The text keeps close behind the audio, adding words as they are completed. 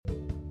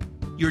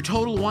Your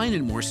Total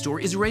Wine & More store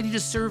is ready to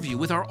serve you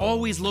with our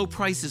always low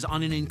prices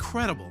on an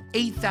incredible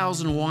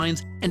 8,000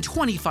 wines and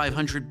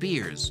 2,500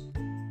 beers.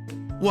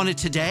 Want it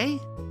today?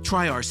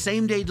 Try our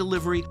same-day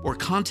delivery or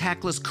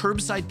contactless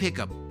curbside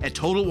pickup at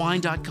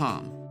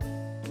TotalWine.com.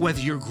 Whether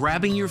you're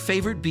grabbing your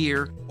favorite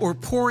beer or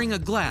pouring a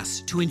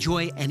glass to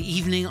enjoy an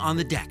evening on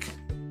the deck,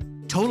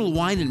 Total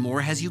Wine &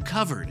 More has you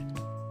covered.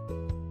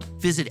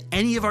 Visit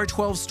any of our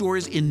 12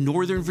 stores in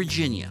Northern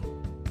Virginia.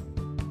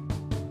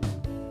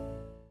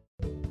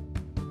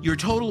 Your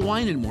Total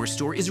Wine & More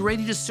store is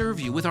ready to serve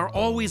you with our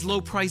always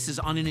low prices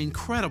on an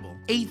incredible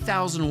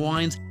 8,000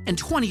 wines and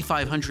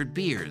 2,500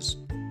 beers.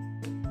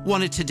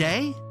 Want it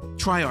today?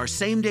 Try our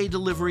same-day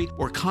delivery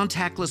or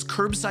contactless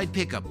curbside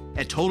pickup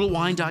at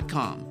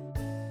TotalWine.com.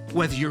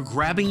 Whether you're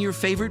grabbing your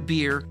favorite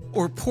beer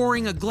or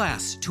pouring a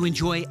glass to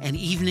enjoy an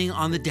evening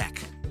on the deck,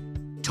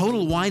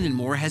 Total Wine &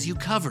 More has you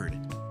covered.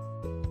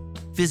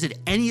 Visit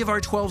any of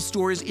our 12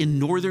 stores in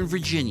Northern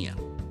Virginia.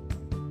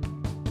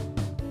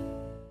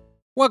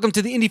 Welcome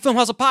to the Indie Film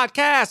Hustle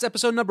Podcast,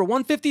 episode number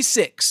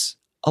 156.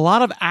 A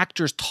lot of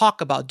actors talk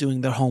about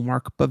doing their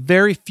homework, but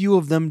very few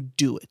of them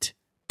do it.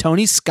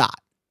 Tony Scott.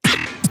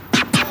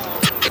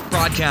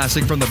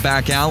 Broadcasting from the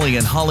back alley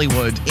in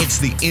Hollywood, it's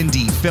the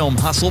Indie Film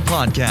Hustle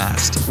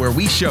Podcast, where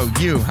we show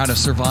you how to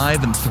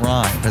survive and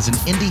thrive as an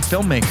indie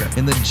filmmaker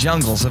in the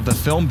jungles of the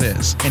film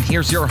biz. And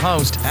here's your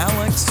host,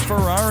 Alex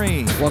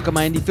Ferrari. Welcome,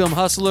 my indie film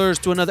hustlers,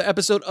 to another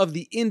episode of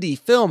the Indie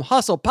Film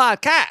Hustle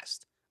Podcast.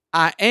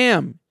 I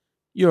am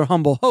your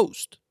humble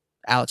host,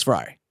 Alex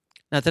Ferrari.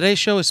 Now, today's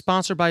show is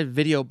sponsored by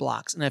Video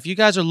Blocks. And if you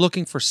guys are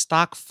looking for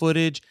stock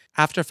footage,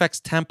 After Effects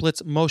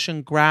templates,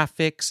 motion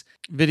graphics,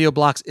 Video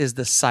Blocks is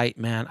the site,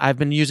 man. I've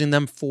been using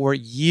them for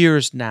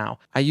years now.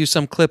 I use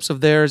some clips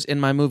of theirs in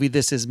my movie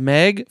This Is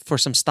Meg for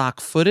some stock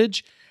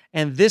footage.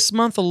 And this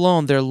month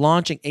alone, they're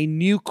launching a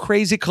new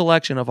crazy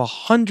collection of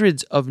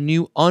hundreds of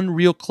new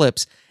Unreal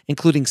clips,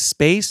 including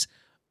space,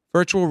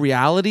 virtual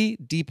reality,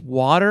 deep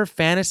water,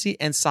 fantasy,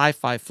 and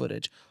sci-fi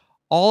footage.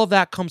 All of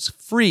that comes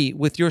free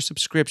with your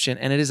subscription,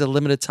 and it is a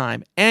limited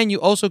time. And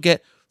you also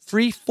get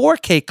free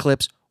 4K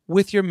clips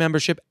with your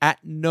membership at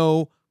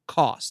no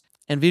cost.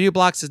 And Video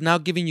Blocks is now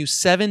giving you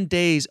 7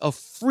 days of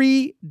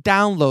free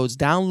downloads.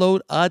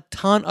 Download a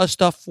ton of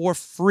stuff for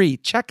free.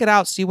 Check it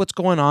out, see what's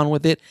going on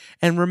with it.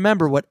 And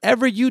remember,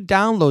 whatever you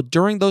download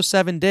during those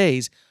 7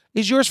 days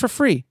is yours for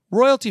free,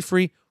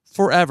 royalty-free,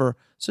 forever.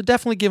 So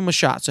definitely give them a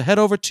shot. So head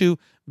over to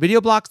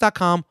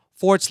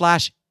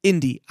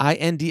videoblocks.com/indie,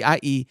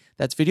 I-N-D-I-E.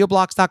 That's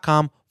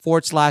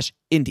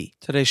videoblocks.com/indie.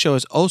 Today's show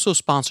is also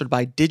sponsored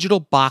by Digital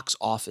Box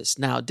Office.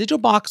 Now, Digital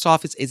Box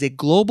Office is a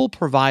global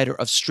provider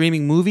of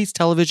streaming movies,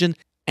 television,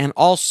 and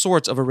all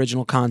sorts of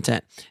original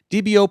content.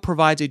 DBO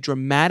provides a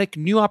dramatic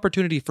new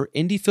opportunity for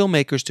indie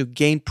filmmakers to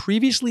gain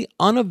previously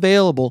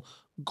unavailable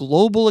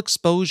global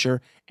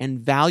exposure and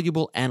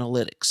valuable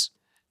analytics.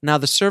 Now,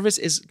 the service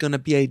is going to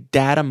be a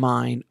data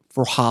mine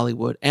for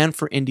Hollywood and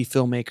for indie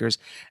filmmakers,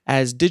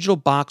 as Digital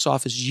Box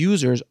Office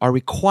users are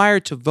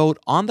required to vote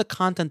on the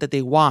content that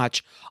they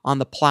watch on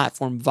the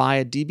platform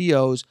via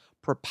DBO's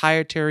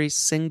proprietary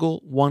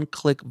single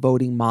one-click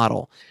voting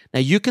model.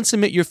 Now, you can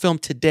submit your film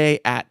today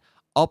at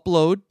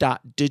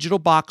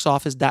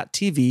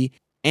upload.digitalboxoffice.tv,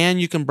 and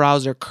you can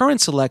browse their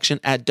current selection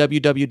at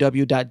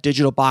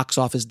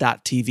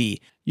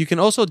www.digitalboxoffice.tv. You can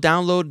also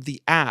download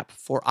the app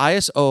for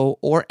iOS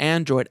or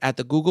Android at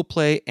the Google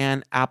Play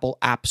and Apple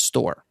App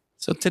Store.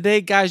 So today,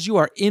 guys, you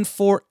are in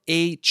for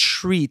a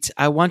treat.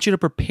 I want you to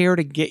prepare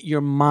to get your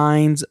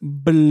minds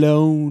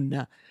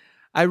blown.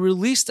 I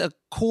released a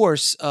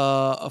course,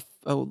 I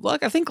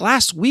think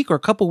last week or a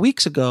couple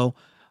weeks ago,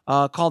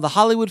 called the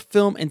Hollywood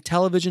Film and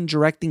Television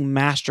Directing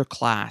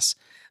Masterclass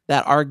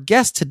that our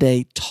guest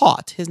today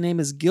taught. His name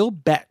is Gil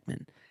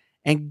Bettman.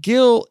 And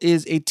Gil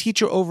is a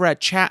teacher over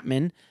at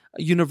Chapman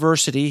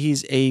University.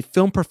 He's a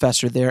film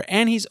professor there,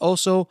 and he's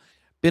also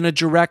been a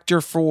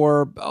director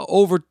for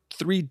over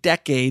 3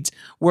 decades,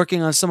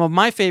 working on some of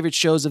my favorite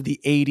shows of the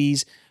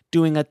 80s,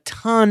 doing a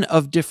ton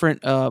of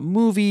different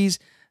movies,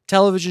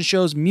 television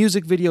shows,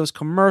 music videos,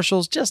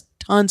 commercials, just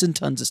tons and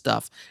tons of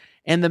stuff.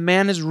 And the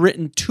man has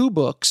written 2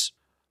 books,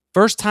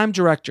 First Time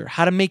Director,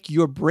 How to Make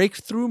Your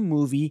Breakthrough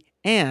Movie,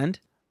 and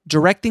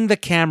Directing the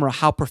Camera,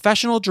 How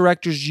Professional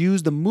Directors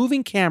Use the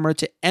Moving Camera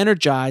to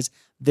Energize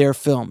Their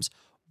Films.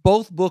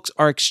 Both books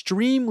are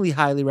extremely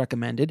highly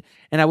recommended,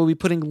 and I will be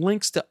putting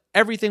links to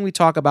everything we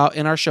talk about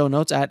in our show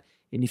notes at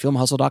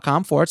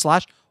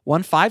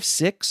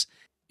indiefilmhustle.com/156.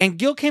 And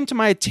Gil came to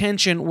my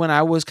attention when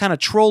I was kind of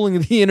trolling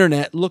the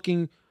internet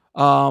looking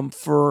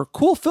for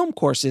cool film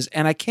courses,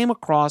 and I came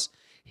across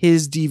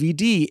his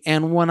DVD.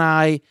 And when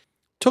I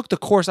took the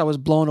course, I was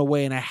blown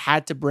away, and I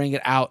had to bring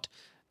it out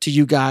to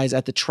you guys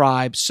at the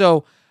Tribe.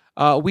 So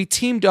we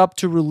teamed up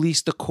to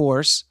release the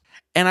course.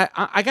 And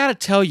I got to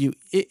tell you,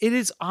 it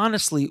is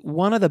honestly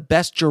one of the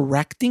best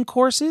directing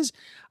courses.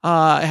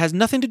 It has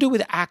nothing to do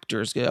with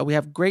actors. We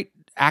have great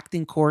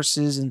acting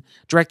courses and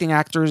directing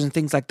actors and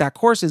things like that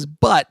courses.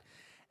 But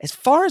as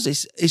far as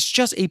it's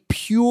just a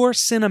pure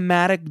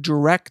cinematic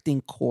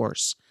directing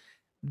course,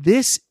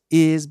 this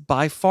is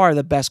by far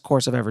the best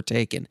course I've ever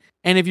taken.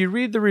 And if you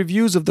read the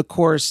reviews of the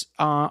course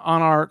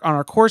on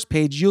our course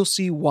page, you'll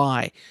see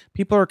why.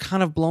 People are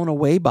kind of blown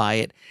away by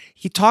it.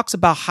 He talks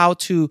about how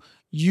to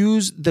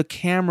use the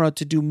camera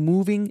to do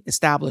moving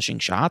establishing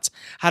shots,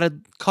 how to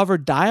cover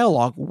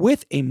dialogue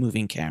with a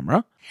moving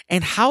camera,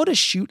 and how to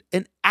shoot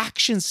an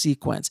action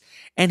sequence.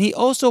 And we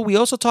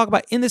also talk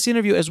about in this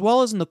interview, as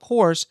well as in the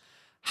course,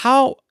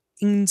 how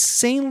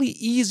insanely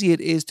easy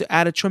it is to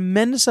add a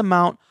tremendous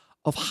amount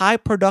of high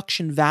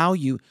production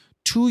value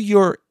to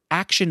your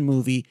action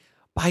movie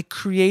by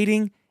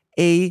creating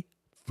a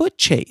foot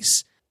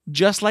chase,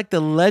 just like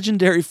the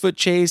legendary foot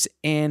chase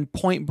in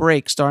Point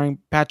Break starring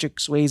Patrick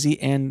Swayze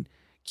and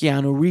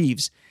Keanu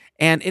Reeves.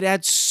 And it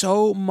adds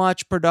so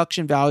much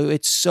production value.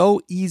 It's so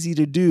easy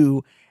to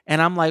do.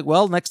 And I'm like,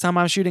 well, next time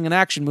I'm shooting an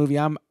action movie,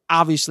 I'm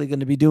obviously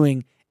going to be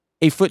doing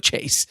a foot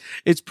chase.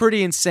 It's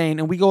pretty insane.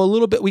 And we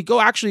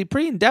go actually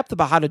pretty in depth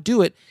about how to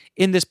do it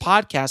in this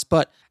podcast.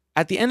 But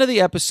at the end of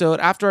the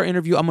episode, after our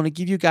interview, I'm going to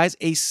give you guys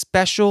a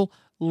special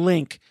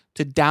link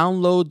to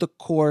download the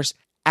course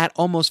at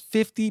almost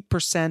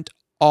 50%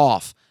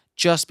 off,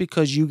 just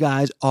because you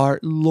guys are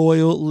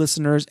loyal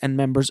listeners and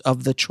members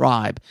of the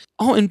tribe.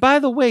 Oh, and by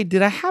the way,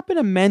 did I happen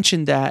to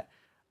mention that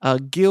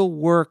Gil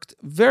worked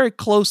very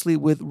closely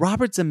with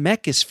Robert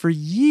Zemeckis for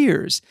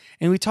years?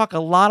 And we talk a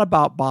lot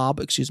about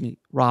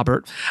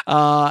Robert,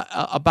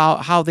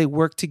 about how they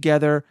worked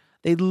together.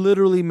 They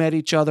literally met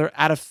each other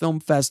at a film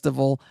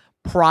festival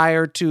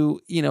prior to,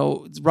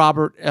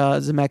 Robert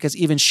Zemeckis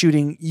even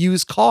shooting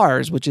Used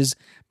Cars, which is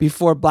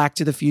before Back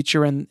to the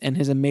Future and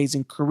his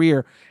amazing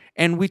career.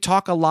 And we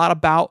talk a lot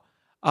about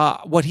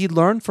what he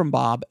learned from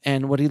Bob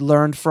and what he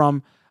learned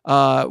from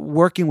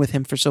working with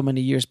him for so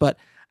many years. But,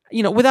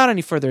 without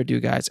any further ado,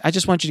 guys, I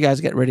just want you guys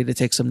to get ready to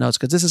take some notes,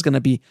 because this is going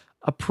to be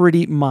a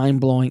pretty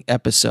mind-blowing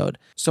episode.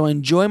 So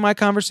enjoy my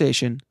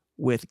conversation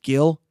with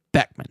Gil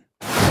Bettman.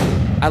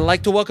 I'd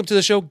like to welcome to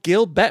the show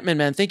Gil Bettman,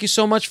 man. Thank you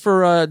so much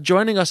for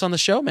joining us on the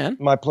show, man.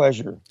 My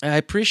pleasure. I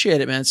appreciate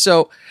it, man.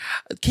 So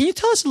can you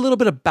tell us a little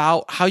bit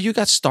about how you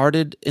got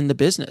started in the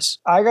business?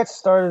 I got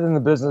started in the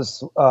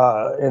business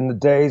in the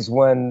days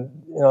when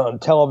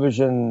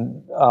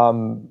television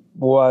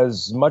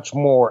was much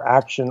more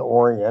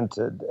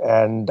action-oriented.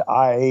 And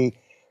I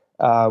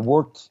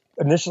worked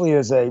initially I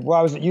was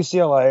at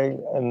UCLA,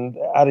 and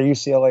out of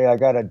UCLA, I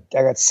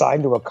got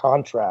signed to a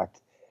contract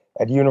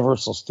at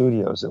Universal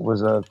Studios. It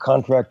was a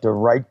contract to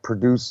write,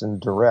 produce,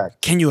 and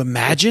direct. Can you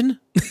imagine?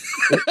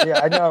 Yeah,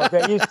 I know.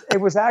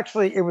 It was the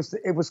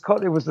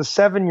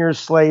 7-year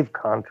slave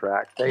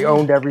contract. They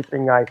owned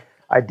everything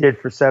I did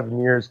for 7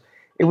 years.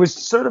 It was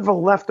sort of a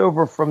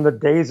leftover from the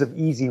days of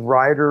Easy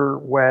Rider,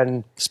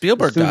 when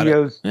Spielberg the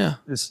studios, got it.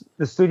 Yeah.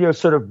 The studios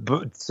sort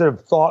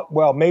of thought,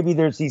 well, maybe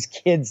there's these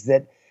kids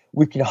that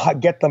we can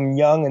get them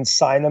young and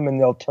sign them, and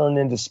they'll turn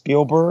into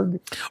Spielberg.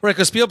 Right,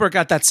 because Spielberg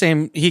got that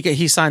same.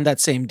 He signed that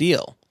same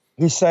deal.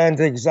 He signed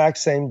the exact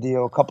same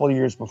deal a couple of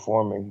years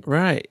before me.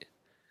 Right.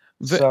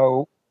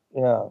 So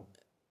yeah.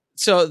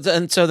 So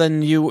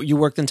then you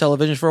worked in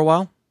television for a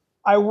while?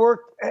 I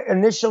worked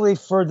initially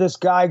for this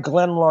guy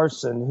Glenn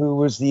Larson, who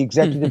was the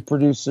executive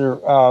producer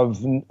of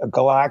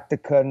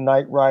Galactica,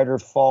 Knight Rider,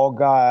 Fall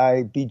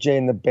Guy, BJ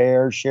and the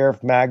Bear,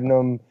 Sheriff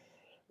Magnum.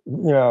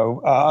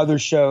 Other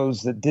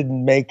shows that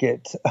didn't make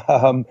it.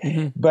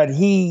 But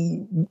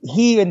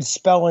he and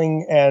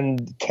Spelling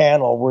and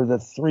Cannell were the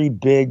three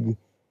big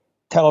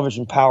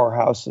television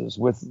powerhouses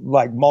with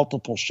like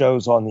multiple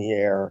shows on the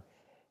air.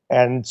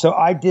 And so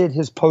I did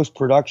his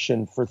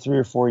post-production for 3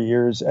 or 4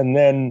 years, and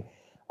then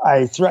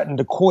I threatened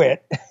to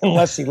quit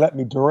unless he let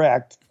me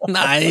direct.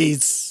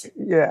 Nice.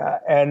 Yeah.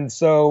 And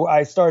so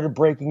I started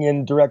breaking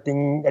in,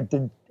 directing a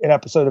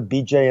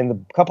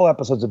couple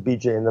episodes of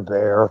BJ and the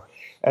Bear.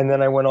 And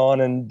then I went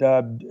on and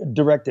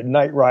directed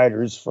Knight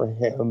Riders for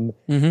him.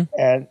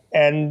 Mm-hmm.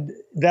 And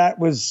that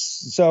was,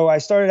 so I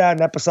started out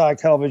in episodic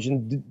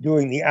television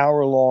doing the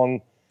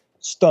hour-long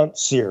stunt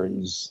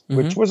series, mm-hmm.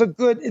 which was a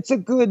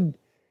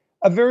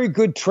very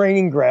good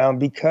training ground,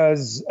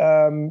 because,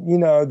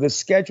 the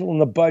schedule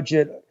and the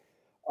budget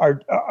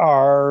are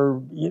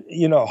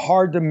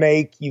hard to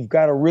make. You've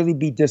got to really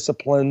be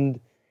disciplined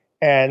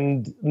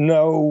and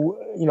know,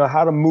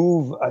 how to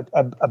move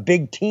a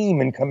big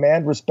team and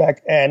command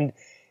respect. And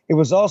it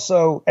was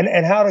also,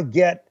 and how to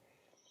get,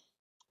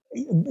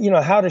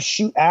 how to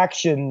shoot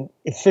action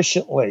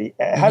efficiently,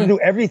 how to do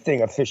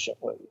everything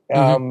efficiently.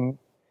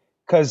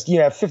 Because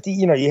you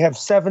have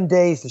 7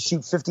 days to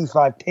shoot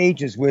 55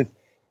 pages with,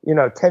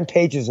 10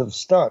 pages of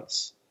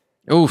stunts.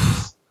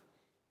 Oof.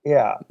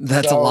 Yeah.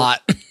 That's a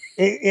lot.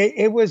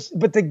 It was,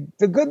 but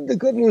the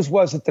good news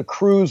was that the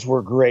crews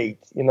were great.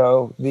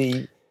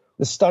 The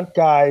stunt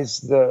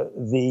guys,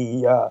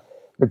 the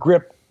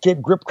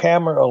grip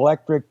camera,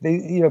 electric,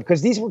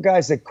 because these were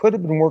guys that could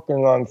have been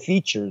working on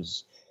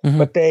features, mm-hmm.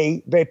 but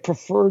they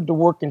preferred to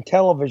work in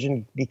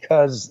television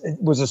because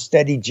it was a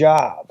steady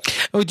job.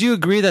 Oh, do you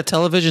agree that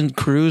television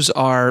crews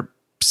are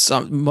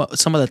some of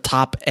the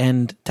top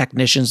end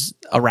technicians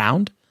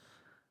around?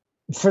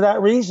 For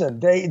that reason,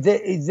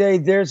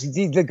 there's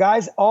the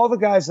guys, all the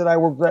guys that I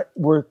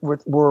worked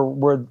with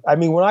were I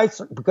mean,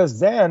 because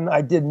then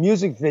I did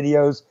music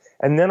videos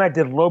and then I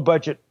did low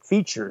budget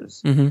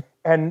features, and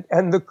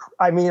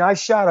I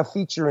shot a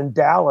feature in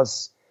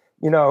Dallas,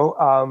 in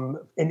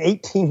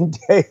 18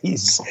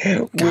 days.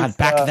 God,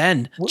 back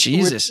then,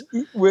 Jesus,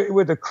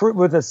 with a crew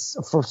for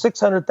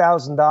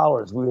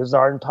 $600,000 was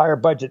our entire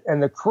budget,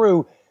 and the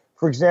crew,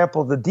 for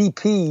example, the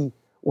DP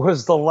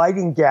was the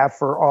lighting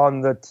gaffer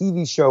on the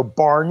TV show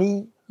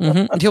Barney.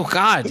 Oh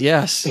God,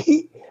 yes.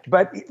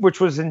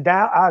 Which was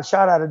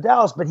shot out of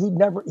Dallas, but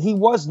he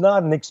was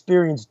not an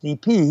experienced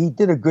DP. He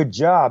did a good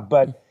job,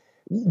 but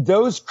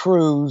those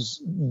crews,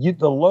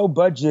 the low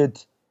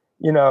budget,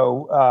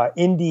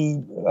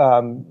 indie,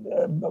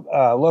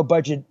 low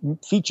budget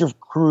feature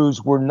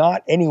crews were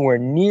not anywhere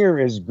near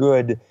as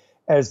good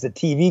as the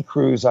TV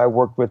crews I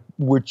worked with,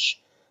 which,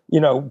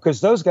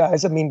 because those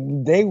guys, I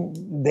mean,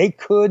 they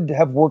could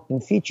have worked in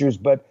features,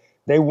 but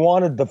they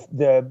wanted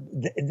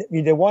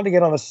they wanted to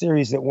get on a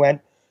series that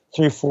went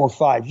 3, 4,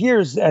 5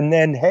 years, and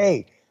then,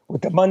 hey,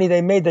 with the money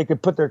they made, they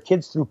could put their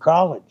kids through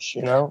college.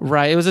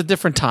 Right? It was a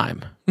different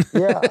time.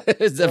 Yeah,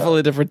 it's definitely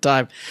a different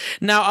time.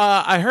 Now,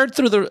 I heard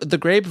through the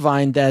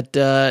grapevine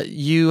that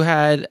you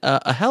had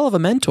a hell of a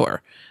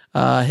mentor.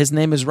 His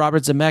name is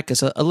Robert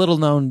Zemeckis, a little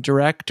known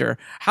director.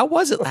 How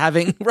was it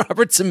having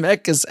Robert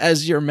Zemeckis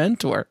as your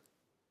mentor?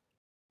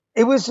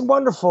 It was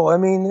wonderful. I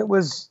mean,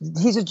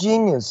 he's a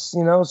genius,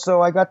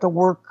 so I got to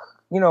work,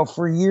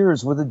 for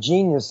years with a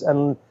genius,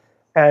 and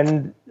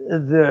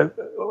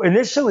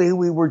initially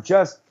we were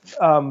just,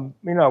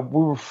 we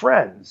were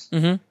friends.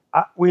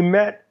 We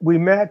met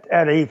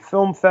at a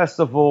film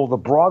festival, the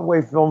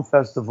Broadway Film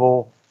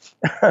Festival,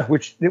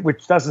 which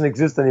doesn't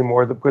exist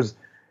anymore because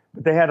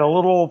they had a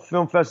little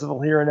film festival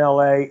here in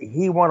LA.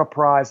 He won a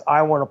prize.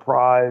 I won a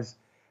prize.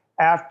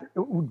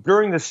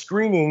 During the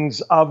screenings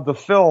of the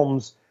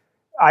films,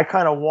 I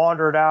kind of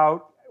wandered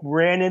out,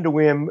 ran into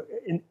him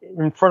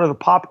in front of the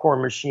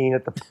popcorn machine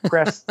at the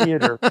Press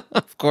Theater.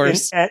 Of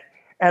course.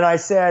 And I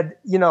said,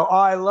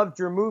 I loved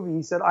your movie.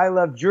 He said, I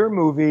loved your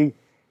movie.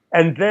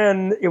 And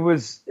then it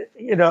was,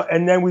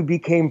 and then we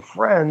became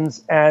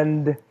friends.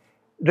 And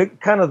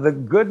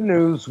the good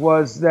news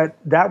was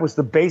that was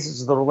the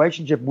basis of the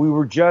relationship. We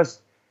were just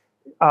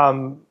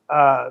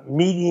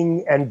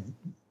meeting, and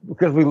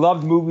because we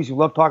loved movies, we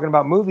loved talking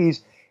about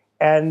movies.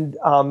 And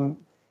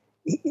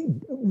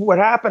what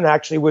happened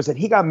actually was that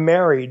he got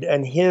married,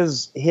 and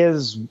his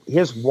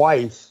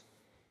wife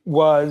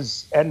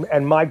was,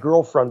 and my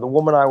girlfriend, the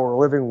woman I were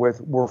living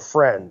with, were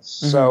friends.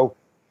 So,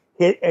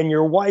 and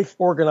your wife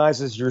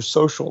organizes your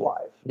social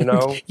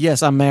life,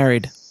 Yes, I'm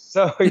married.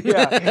 So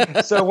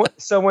yeah. So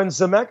when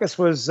Zemeckis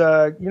was,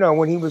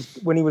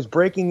 when he was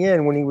breaking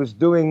in, when he was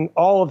doing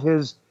all of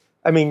his,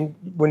 when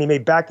he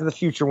made Back to the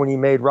Future, when he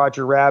made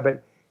Roger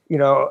Rabbit,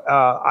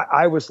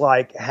 I was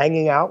like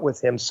hanging out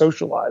with him,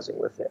 socializing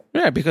with him.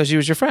 Yeah, because he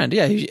was your friend.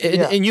 Yeah,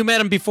 and you met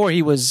him before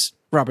he was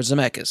Robert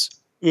Zemeckis.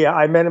 Yeah,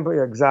 I met him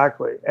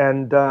exactly,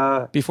 and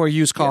before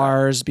used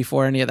cars,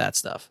 before any of that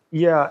stuff.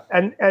 Yeah,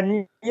 and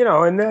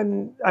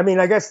then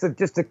I guess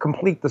just to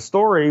complete the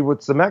story with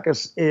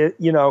Zemeckis,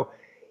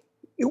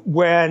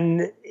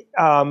 when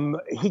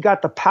he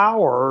got the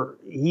power,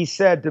 he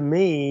said to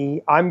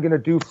me, "I'm going to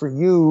do for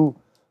you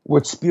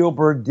what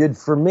Spielberg did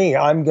for me.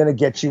 I'm going to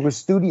get you a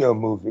studio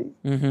movie."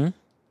 And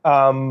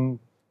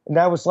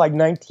that was like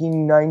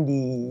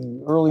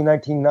 1990, early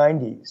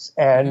 1990s,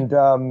 and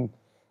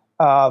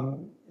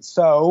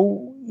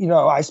so,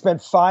 I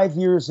spent 5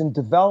 years in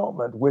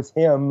development with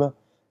him.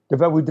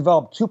 We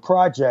developed 2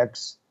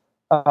 projects,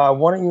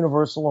 one at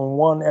Universal and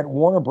one at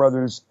Warner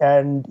Brothers.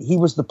 And he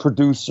was the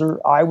producer.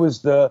 I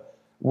was the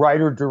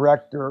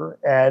writer-director.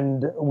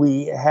 And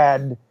we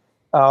had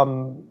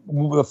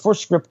the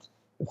first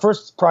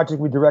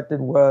project we directed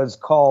was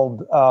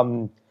called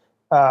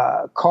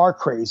Car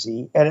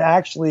Crazy. And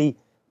actually,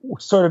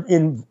 sort of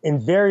in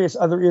various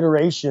other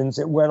iterations,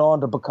 it went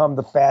on to become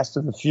the Fast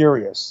and the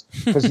Furious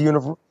because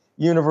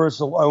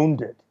Universal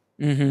owned it.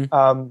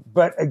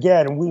 But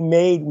again,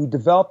 we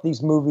developed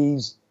these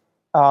movies,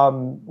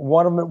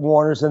 one of them at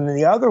Warner's, and then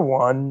the other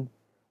one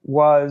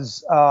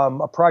was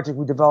a project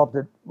we developed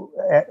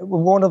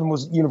one of them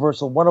was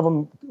Universal, one of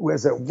them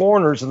was at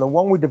Warner's, and the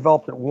one we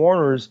developed at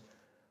Warner's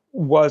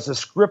was a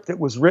script that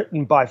was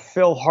written by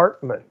Phil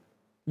Hartman.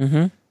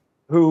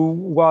 Who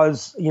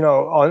was,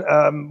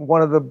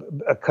 one of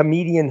a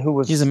comedian who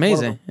was... He's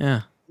amazing,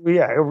 yeah.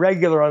 Yeah, a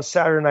regular on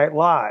Saturday Night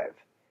Live.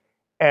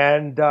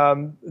 And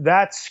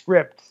that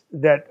script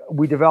that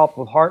we developed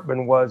with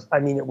Hartman was,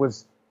 it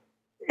was...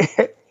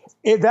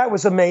 that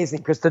was amazing,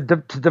 because to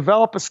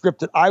develop a script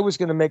that I was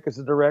going to make as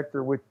a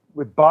director with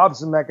Bob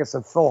Zemeckis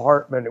and Phil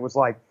Hartman, it was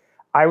like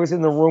I was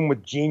in the room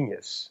with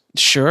genius.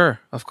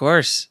 Sure, of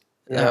course.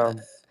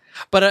 But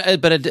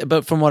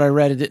from what I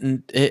read,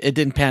 it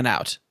didn't pan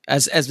out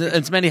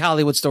as many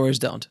Hollywood stories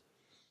don't.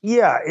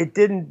 Yeah, it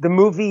didn't. The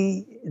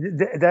movie,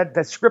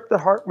 that script that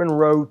Hartman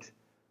wrote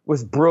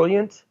was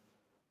brilliant.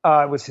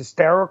 It was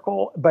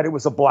hysterical, but it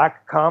was a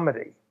black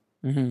comedy.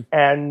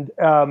 And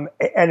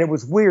it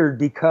was weird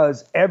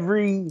because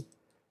every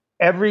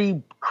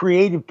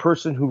creative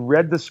person who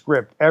read the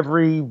script,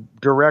 every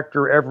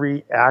director,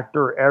 every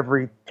actor,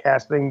 every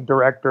casting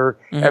director,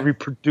 every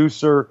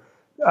producer,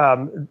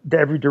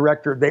 every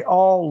director, they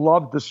all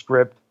loved the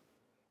script,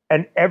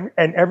 and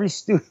every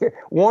studio,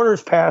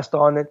 Warner's passed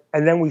on it,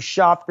 and then we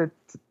shopped it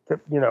to,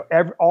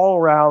 all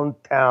around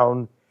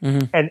town,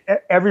 and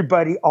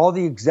everybody, all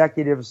the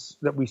executives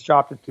that we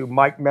shopped it to,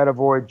 Mike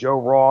Medavoy, Joe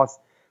Roth,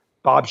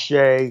 Bob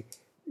Shea,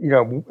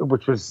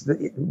 which was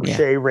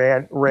Shea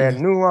ran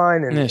New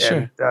Line,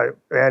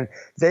 and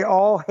they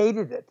all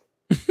hated it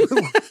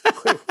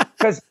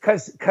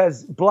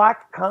because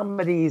black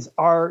comedies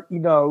are,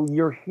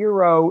 your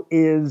hero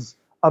is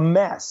a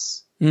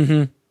mess,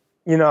 a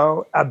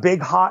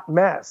big hot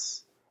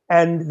mess,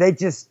 and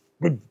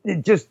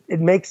it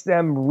makes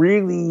them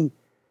really,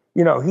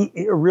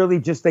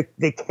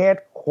 they can't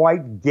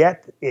quite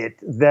get it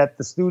that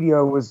the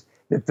studio was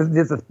that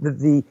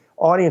the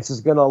audience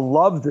is going to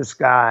love this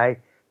guy,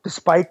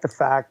 despite the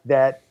fact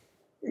that,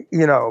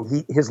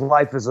 his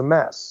life is a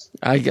mess.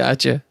 I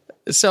gotcha.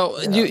 So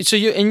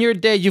you in your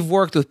day, you've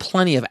worked with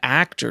plenty of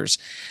actors.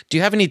 Do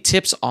you have any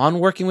tips on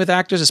working with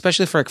actors,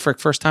 especially for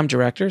first-time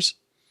directors?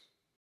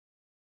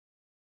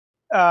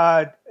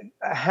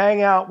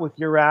 Hang out with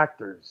your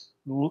actors.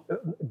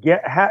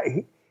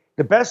 The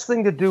best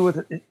thing to do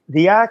with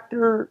the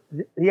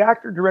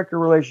actor-director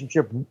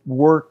relationship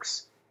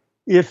works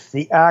if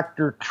the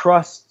actor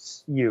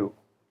trusts you,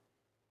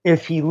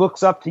 if he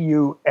looks up to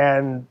you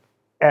and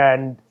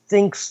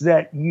thinks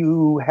that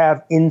you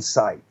have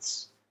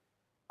insights.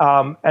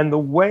 And the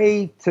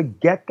way to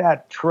get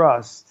that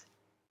trust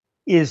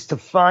is to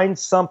find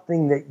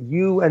something that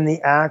you and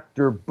the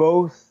actor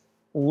both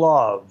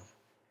love,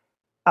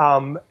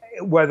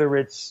 whether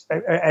it's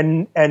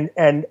and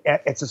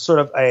it's a sort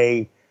of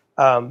an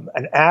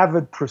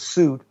avid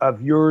pursuit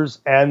of yours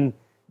and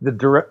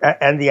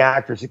the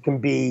actors. It can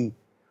be.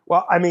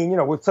 Well, I mean,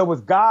 so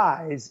with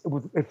guys,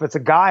 if it's a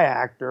guy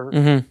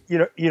actor,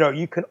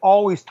 you can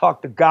always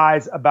talk to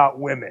guys about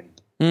women,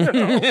 but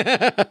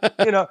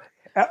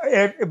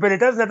it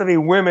doesn't have to be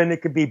women.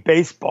 It could be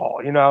baseball,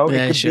 it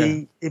could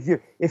be,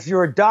 if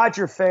you're a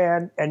Dodger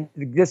fan and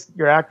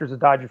your actor's a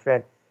Dodger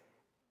fan,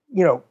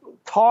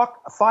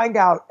 find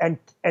out and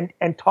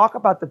talk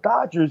about the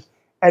Dodgers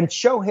and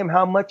show him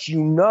how much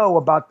you know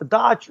about the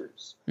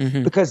Dodgers,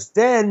 because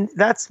then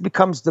that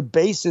becomes the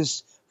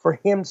basis for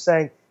him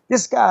saying,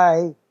 this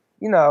guy,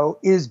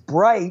 is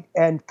bright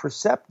and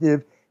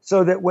perceptive,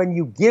 so that when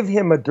you give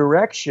him a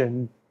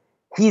direction,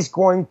 he's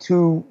going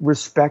to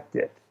respect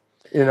it,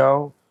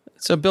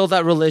 So build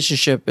that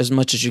relationship as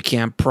much as you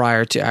can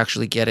prior to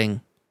actually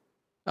getting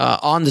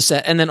on the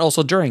set, and then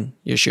also during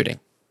your shooting.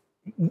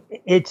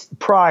 It's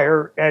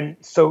prior, and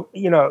so,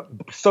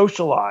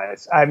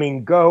 socialize. I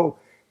mean, go,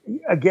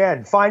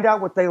 again, find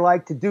out what they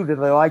like to do. Do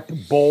they like to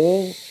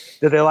bowl?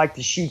 Do they like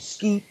to shoot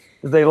skeet?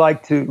 Do they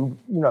like to,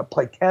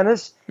 play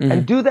tennis?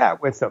 And do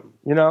that with them,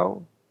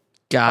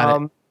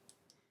 Got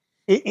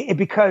it.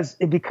 Because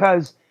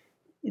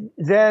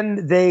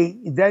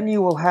then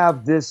you will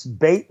have this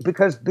bait,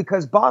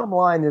 because bottom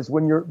line is,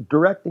 when you're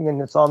directing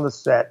and it's on the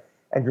set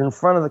and you're in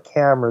front of the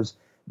cameras,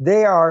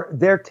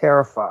 they're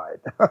terrified.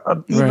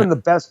 Even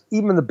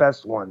the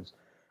best ones,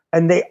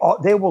 and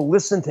they will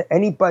listen to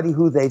anybody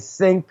who they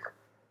think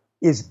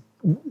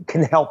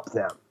can help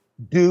them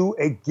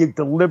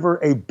deliver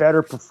a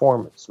better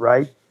performance,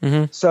 right?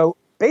 So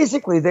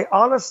basically, the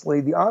honest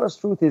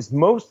truth is,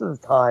 most of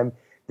the time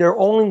they're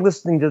only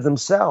listening to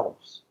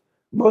themselves.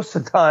 Most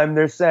of the time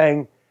they're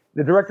saying,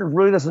 the director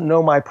really doesn't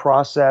know my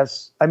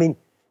process. I mean,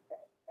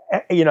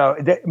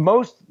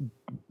 most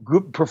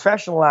good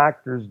professional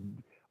actors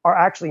are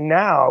actually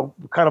now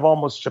kind of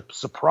almost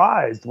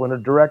surprised when a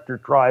director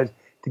tries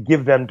to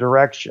give them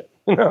direction,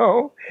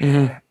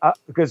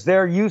 because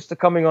they're used to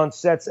coming on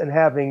sets and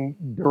having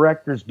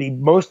directors be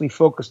mostly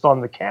focused on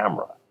the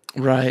camera.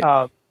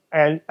 Right.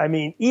 And I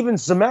mean, even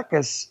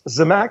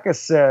Zemeckis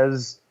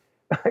says,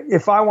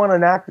 if I want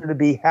an actor to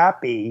be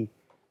happy,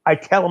 I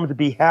tell him to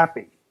be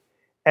happy.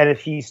 And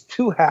if he's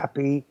too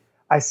happy,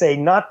 I say,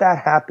 not that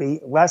happy,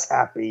 less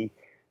happy.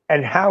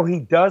 And how he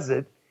does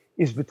it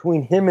is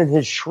between him and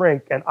his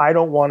shrink, and I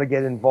don't want to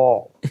get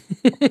involved.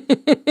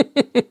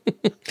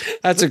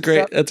 That's a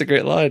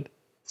great line.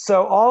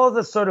 So all of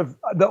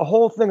the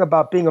whole thing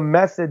about being a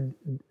method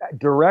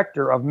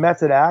director of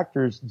method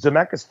actors,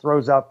 Zemeckis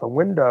throws out the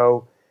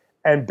window,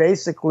 and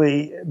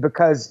basically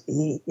because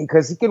he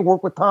can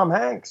work with Tom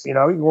Hanks, he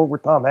can work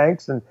with Tom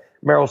Hanks and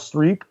Meryl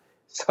Streep.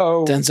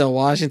 So Denzel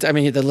Washington. I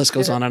mean, the list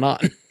goes on and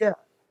on. Yeah.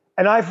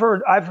 And I've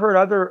heard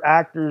other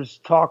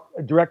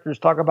directors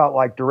talk about,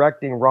 like,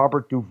 directing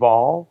Robert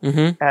Duvall.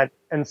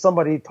 And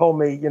somebody told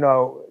me,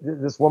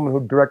 this woman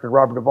who directed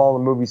Robert Duvall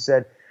in the movie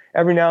said,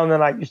 every now and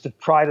then I used to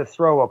try to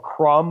throw a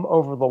crumb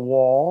over the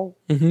wall,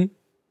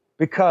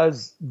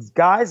 because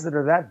guys that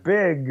are that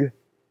big,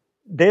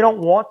 they don't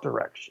want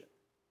direction,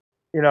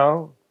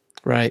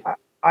 Right.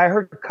 I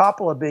heard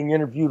Coppola being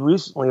interviewed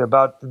recently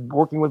about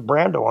working with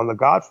Brando on The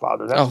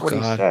Godfather. That's what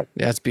he said.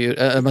 Yeah, it's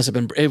beautiful. It must have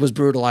been. It was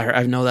brutal.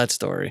 I know that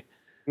story.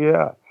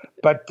 Yeah,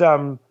 but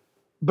in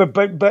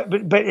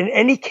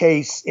any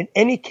case,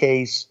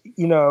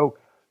 you know,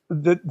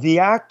 the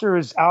actor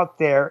is out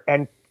there,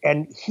 and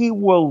he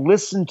will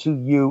listen to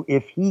you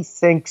if he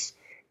thinks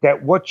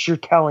that what you're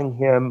telling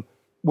him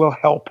will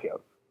help him.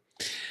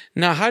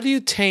 Now, how do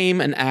you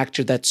tame an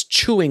actor that's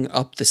chewing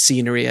up the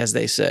scenery, as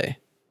they say?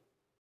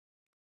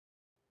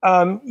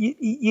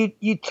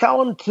 You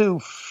tell him to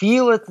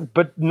feel it,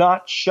 but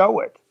not show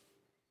it.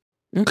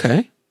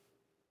 Okay.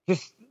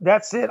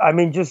 That's it. I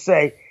mean, just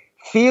say,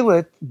 feel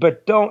it,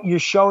 but you're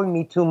showing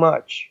me too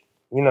much,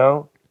 you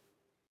know?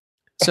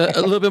 So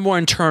a little bit more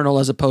internal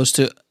as opposed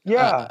to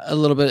a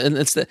little bit.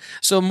 And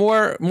so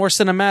more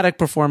cinematic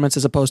performance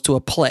as opposed to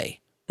a play.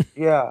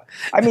 Yeah.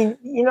 I mean,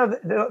 you know,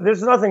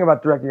 there's nothing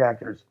about directing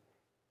actors.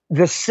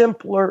 The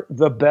simpler,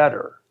 the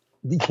better,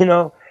 you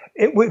know?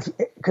 It was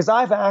because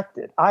I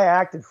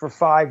acted for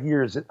 5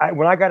 years.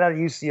 When I got out of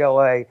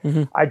UCLA,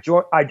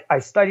 I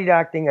studied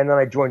acting, and then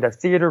I joined a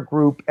theater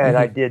group, and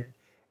I did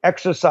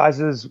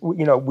exercises.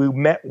 You know, we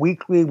met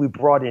weekly. We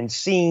brought in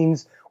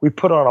scenes. We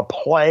put on a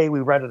play.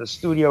 We rented a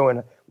studio,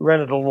 and we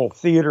rented a little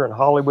theater in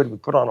Hollywood. We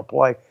put on a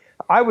play.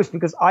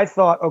 Because I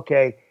thought,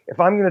 okay, if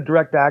I'm going to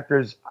direct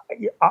actors,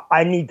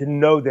 I need to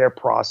know their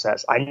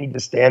process. I need to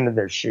stand in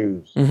their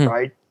shoes,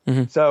 right?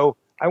 So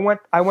I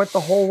went the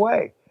whole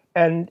way.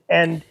 And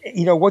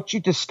you know, what you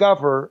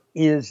discover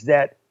is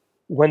that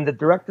when the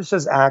director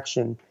says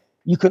action,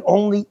 you can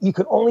only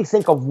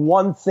think of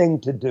one thing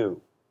to do,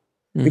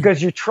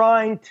 because you're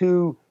trying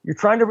to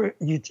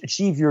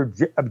achieve your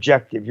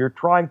objective. You're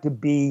trying to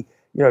be,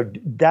 you know,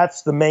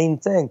 that's the main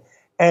thing.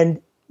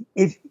 And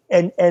you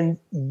can't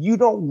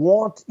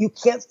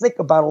think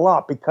about a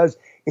lot, because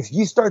if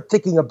you start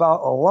thinking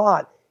about a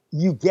lot,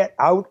 you get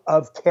out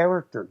of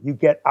character. You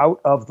get out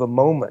of the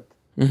moment.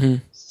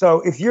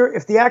 So if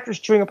the actor's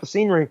chewing up the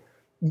scenery,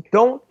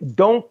 the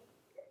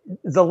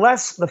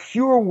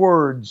fewer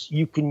words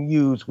you can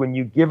use when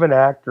you give an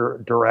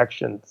actor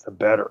direction, the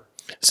better.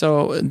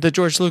 So the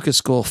George Lucas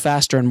school,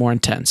 faster and more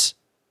intense.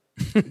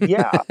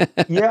 Yeah.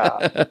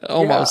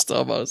 almost.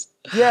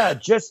 Yeah,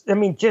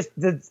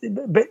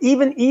 but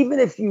even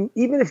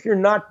if you're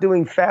not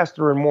doing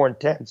faster and more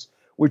intense,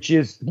 which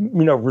is,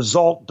 you know,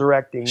 result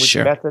directing, which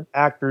method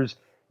actors,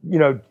 you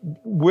know,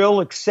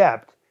 will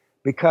accept.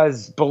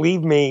 Because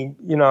believe me,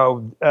 you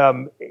know,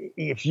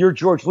 if you're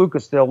George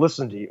Lucas, they'll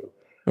listen to you.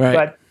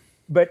 Right.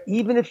 But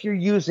even if you're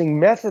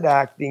using method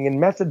acting and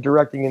method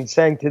directing and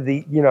saying to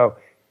the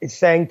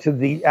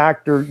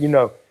actor, you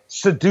know,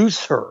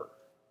 seduce her,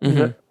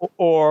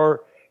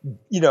 or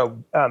you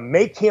know,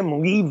 make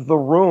him leave the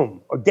room,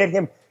 or get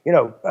him, you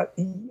know,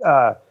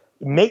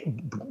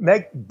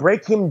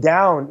 break him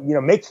down, you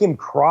know, make him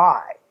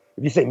cry.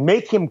 If you say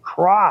make him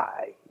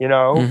cry, you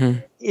know,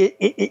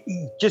 it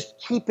just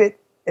keep it.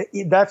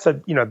 That's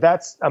a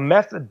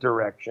method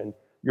direction.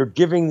 You're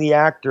giving the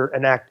actor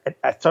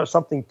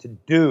something to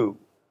do,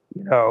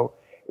 you know.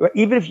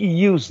 Even if you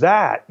use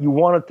that, you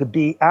want it to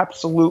be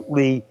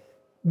absolutely,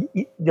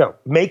 you know,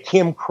 make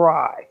him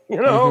cry, you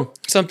know.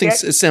 Something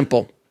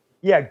simple.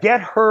 Yeah,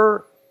 get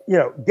her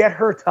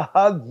to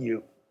hug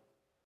you.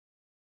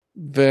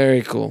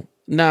 Very cool.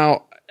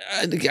 Now,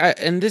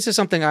 and this is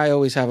something I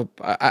always have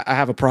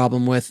a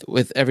problem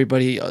with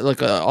everybody,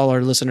 like all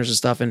our listeners and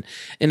stuff, and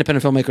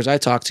independent filmmakers I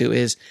talk to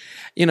is,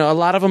 you know, a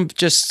lot of them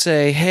just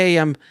say, hey,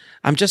 I'm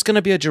just going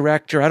to be a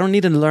director. I don't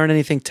need to learn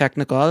anything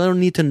technical. I don't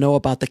need to know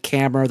about the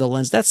camera or the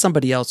lens. That's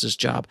somebody else's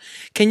job.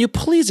 Can you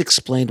please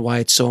explain why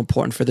it's so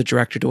important for the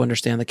director to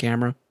understand the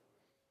camera?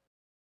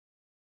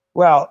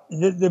 Well,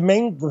 the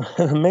main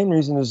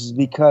reason is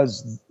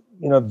because,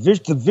 you know,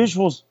 the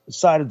visual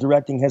side of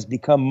directing has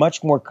become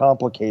much more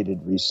complicated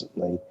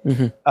recently,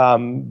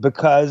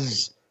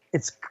 because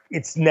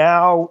it's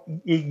now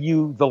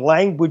the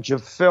language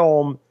of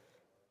film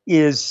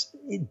demands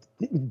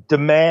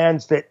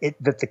that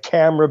the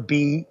camera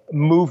be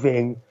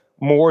moving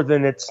more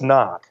than it's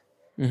not.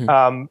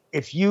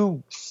 If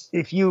you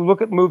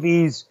look at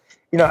movies,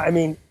 you know, I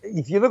mean,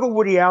 if you look at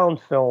Woody Allen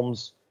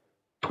films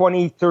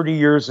 20, 30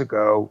 years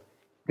ago,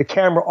 the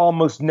camera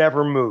almost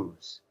never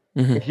moves.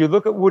 If you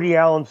look at Woody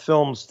Allen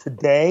films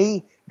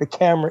today, the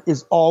camera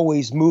is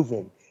always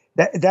moving.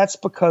 That's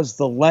because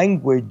the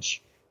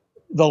language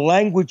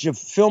of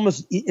film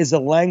is a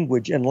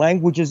language, and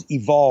languages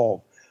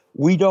evolve.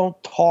 We don't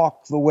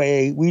talk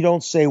we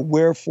don't say,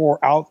 wherefore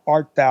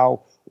art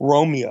thou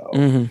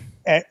Romeo,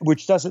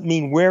 which doesn't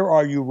mean where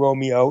are you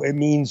Romeo. It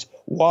means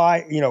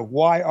why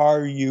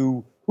are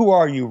you, who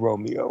are you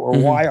Romeo, or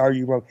why are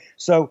you Romeo.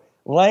 So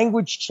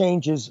language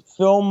changes,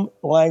 film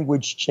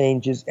language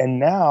changes, and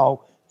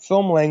now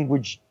film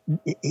language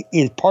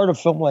is part of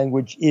film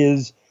language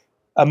is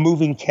a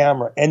moving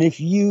camera. And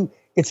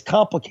it's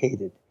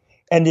complicated.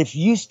 And if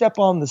you step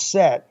on the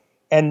set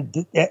and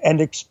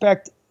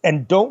expect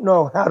and don't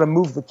know how to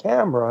move the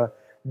camera,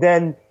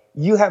 then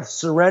you've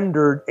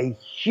surrendered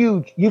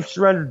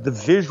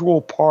the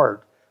visual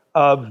part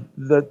of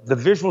the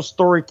visual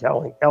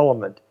storytelling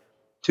element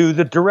to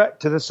the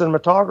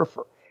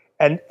cinematographer.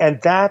 And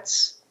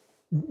that's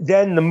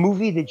then the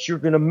movie that you're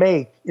going to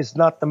make is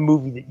not the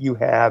movie that you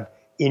have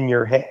in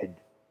your head.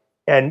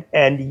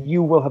 And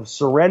you will have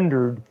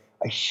surrendered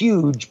a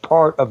huge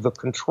part of the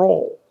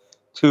control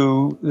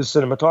to the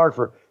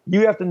cinematographer.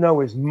 You have to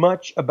know as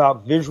much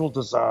about visual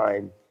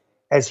design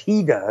as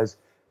he does,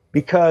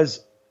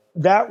 because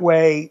that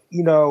way,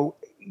 you know,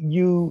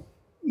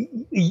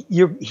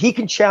 he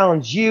can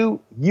challenge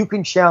you, you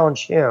can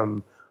challenge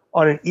him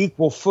on an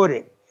equal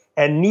footing,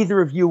 and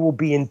neither of you will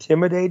be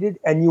intimidated,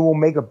 and you will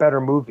make a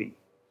better movie.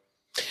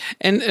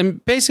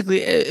 And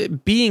basically,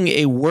 being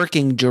a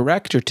working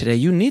director today,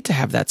 you need to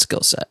have that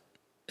skill set.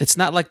 It's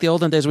not like the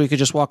olden days where you could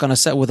just walk on a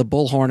set with a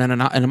bullhorn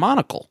and a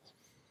monocle.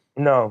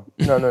 No.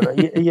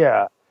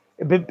 Yeah,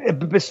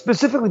 but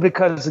specifically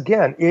because,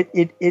 again,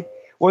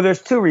 well,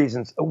 there's two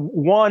reasons.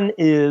 One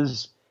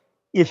is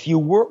if you're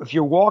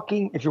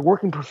working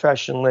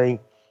professionally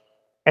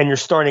and you're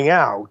starting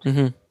out,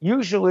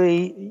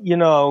 usually, you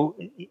know,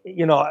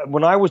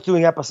 when I was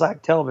doing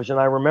episodic television,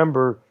 I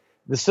remember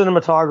the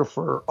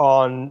cinematographer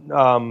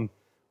on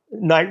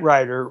Knight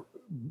Rider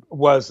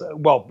was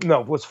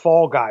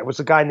Fall Guy. It was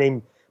a guy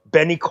named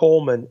Benny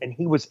Coleman, and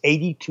he was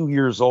 82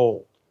 years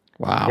old.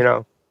 Wow. You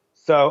know,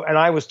 so, and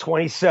I was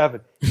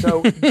 27.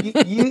 So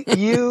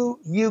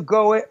you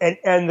go in,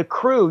 and the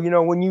crew, you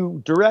know, when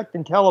you direct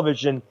in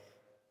television,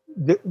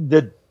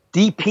 the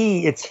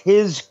DP, it's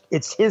his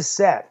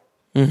set.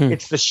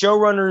 It's the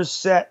showrunner's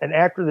set, and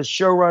after the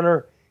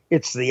showrunner,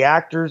 it's the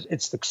actors,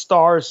 it's the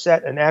star's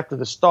set, and after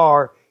the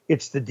star,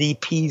 it's the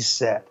DP's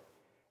set.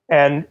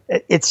 And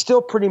it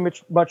still pretty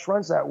much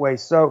runs that way.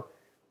 So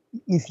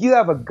if you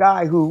have a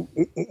guy who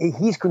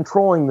he's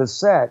controlling the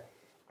set,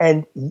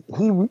 and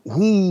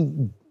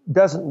he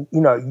doesn't, you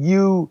know,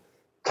 you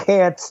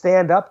can't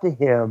stand up to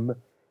him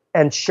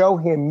and show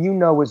him you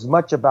know as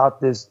much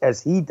about this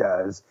as he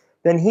does,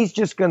 then he's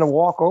just going to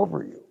walk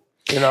over you.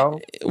 You know,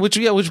 which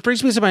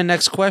brings me to my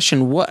next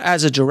question. What,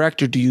 as a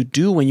director, do you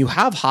do when you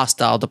have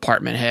hostile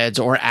department heads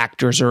or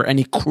actors or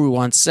any crew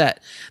on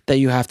set that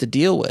you have to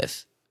deal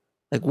with?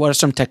 Like, what are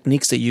some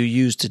techniques that you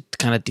use to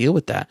kind of deal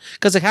with that?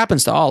 Because it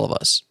happens to all of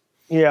us.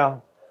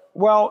 Yeah.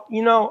 Well,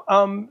 number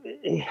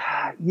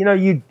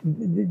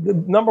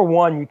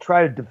one, you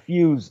try to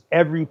diffuse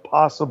every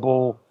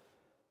possible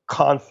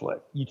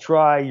conflict. You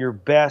try your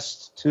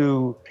best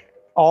to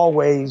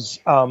always,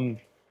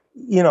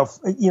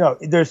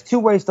 there's two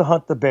ways to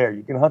hunt the bear.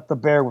 You can hunt the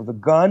bear with a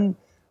gun,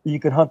 or you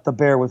can hunt the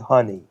bear with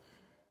honey.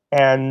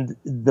 And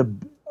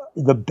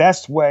the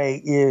best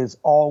way is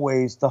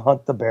always to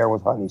hunt the bear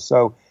with honey.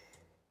 So,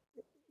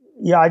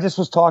 yeah, I just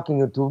was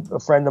talking to a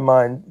friend of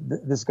mine,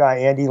 this guy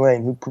Andy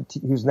Lane,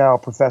 who's now a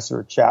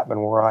professor at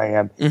Chapman, where I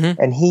am,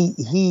 and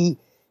he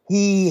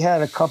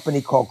had a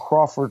company called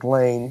Crawford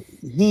Lane.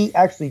 He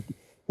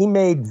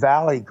made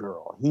Valley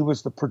Girl. He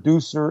was the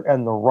producer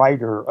and the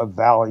writer of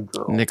Valley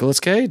Girl. Nicolas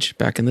Cage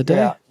back in the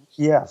day.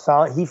 Yeah.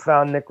 He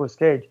found Nicolas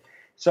Cage.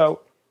 So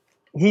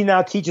he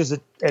now teaches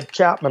at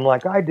Chapman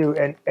like I do,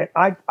 and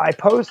I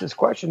posed this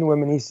question to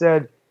him, and he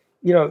said,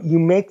 you know, you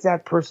make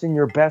that person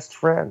your best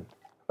friend.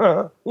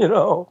 You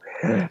know,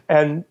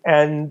 and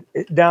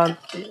down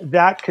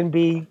that can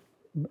be,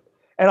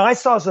 and I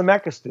saw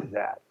Zemeckis do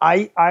that.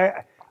 I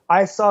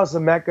saw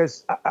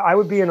Zemeckis. I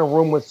would be in a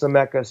room with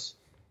Zemeckis,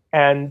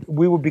 and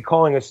we would be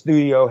calling a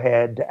studio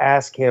head to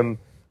ask him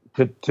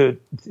to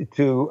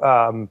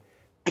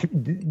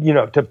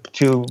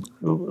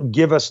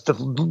give us to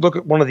look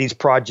at one of these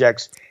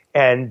projects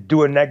and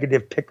do a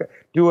negative to pick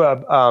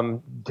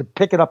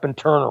it up and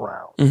turn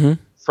around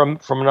from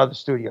another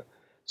studio.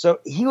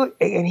 So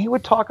he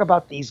would talk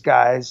about these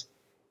guys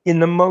in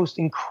the most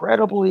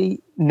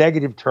incredibly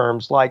negative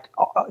terms, you got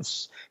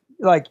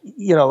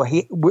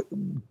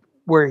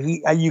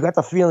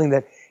the feeling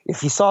that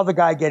if he saw the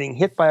guy getting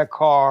hit by a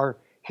car,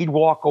 he'd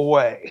walk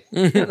away.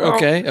 You know?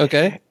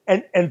 Okay.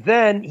 And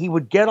then he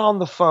would get on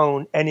the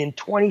phone, and in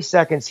 20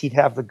 seconds he'd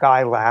have the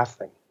guy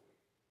laughing.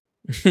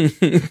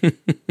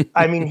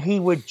 I mean, he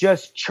would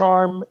just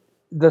charm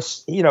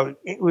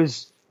it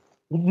was.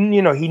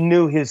 You know, he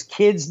knew his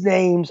kids'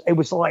 names. It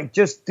was like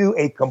just do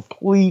a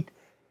complete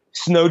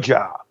snow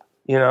job,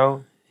 you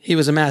know? He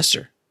was a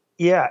master.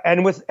 Yeah.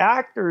 And with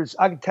actors,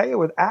 I can tell you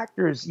with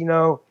actors, you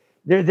know,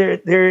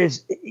 there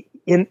is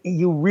in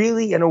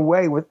a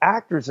way with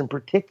actors in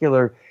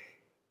particular,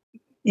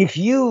 if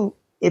you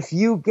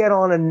get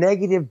on a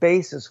negative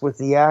basis with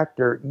the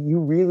actor,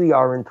 you really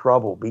are in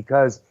trouble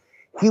because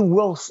he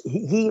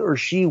or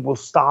she will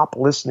stop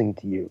listening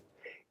to you.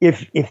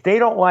 If they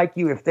don't like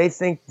you, if they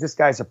think this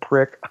guy's a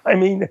prick, I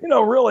mean, you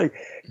know, really,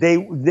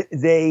 you'll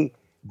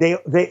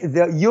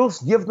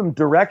give them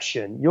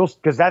direction.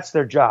 Because that's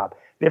their job.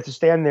 They have to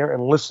stand there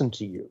and listen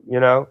to you, you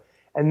know.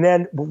 And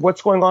then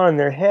what's going on in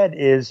their head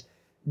is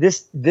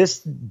this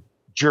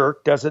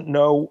jerk doesn't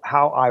know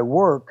how I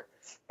work,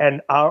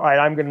 and all right,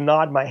 I'm going to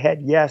nod my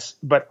head yes,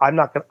 but I'm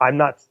not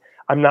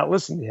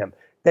listening to him.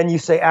 Then you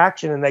say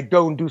action, and they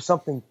go and do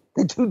something.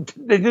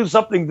 They do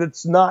something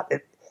that's not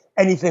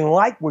anything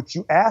like what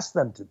you ask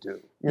them to do,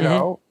 you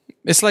know?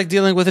 It's like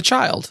dealing with a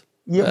child.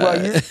 Yeah,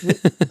 well, you're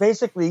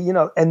basically, you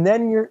know, and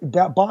then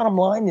that bottom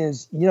line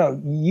is, you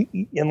know,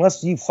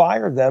 unless you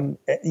fire them,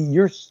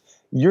 that's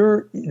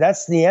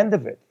the end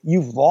of it.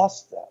 You've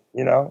lost them,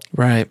 you know?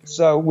 Right.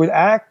 So with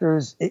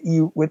actors,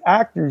 you've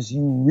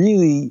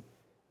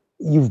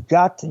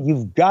got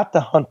to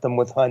hunt them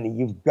with honey.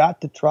 You've got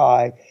to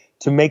try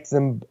to make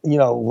them, you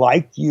know,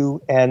 like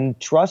you and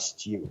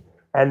trust you.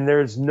 And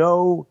if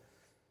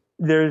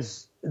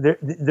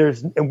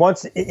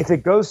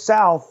it goes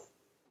south,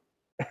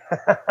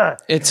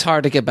 it's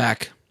hard to get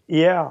back.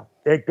 Yeah,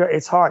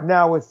 it's hard.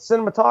 Now with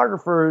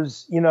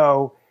cinematographers, you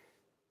know,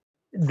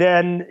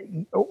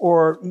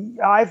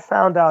 I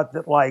found out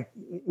that like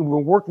we're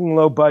working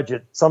low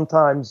budget.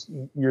 Sometimes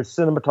your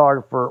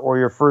cinematographer or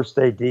your first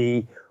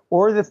AD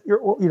or your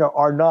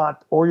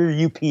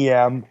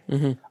UPM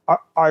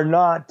are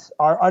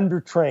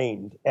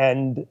undertrained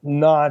and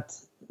not,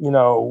 you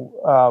know,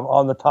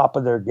 on the top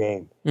of their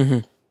game.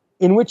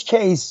 In which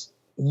case,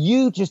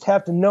 you just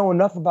have to know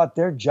enough about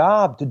their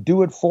job to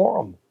do it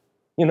for them.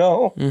 You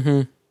know,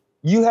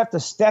 you have to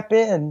step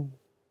in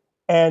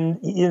and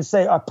you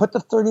say, I put the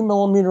 30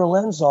 millimeter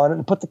lens on it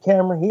and put the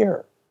camera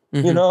here,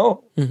 you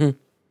know?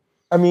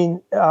 I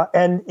mean,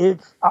 and if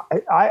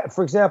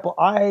for example,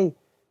 I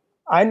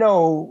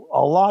know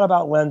a lot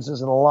about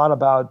lenses and a lot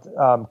about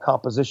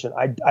composition.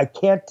 I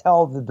can't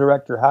tell the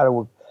director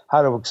how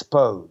to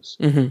expose.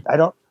 I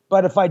don't,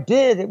 but if I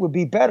did, it would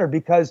be better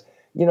because,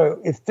 you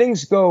know, if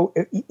things go,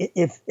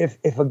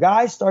 if a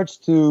guy starts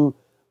to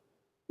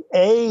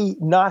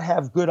not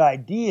have good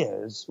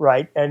ideas,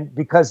 right, and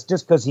because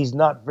he's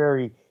not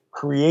very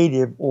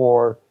creative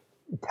or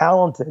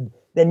talented,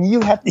 then you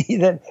have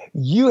to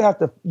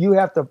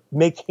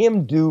make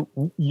him do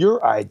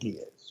your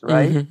ideas,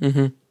 right?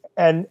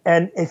 And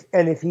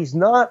if he's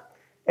not,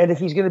 and if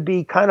he's going to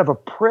be kind of a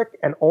prick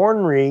and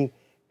ornery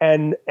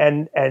and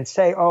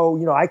say, oh,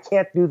 you know, I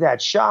can't do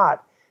that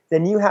shot,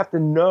 then you have to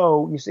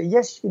know. You say,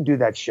 yes, you can do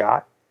that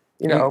shot,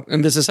 you know,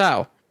 and this is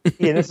how.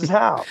 Yeah, this is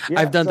how. Yeah,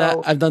 I've done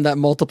that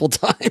multiple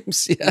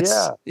times.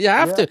 Yes. Yeah, I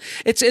have to.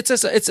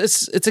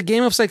 It's a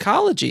game of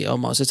psychology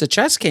almost. It's a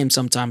chess game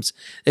sometimes.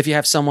 If you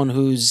have someone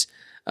who's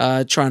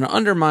trying to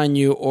undermine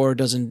you or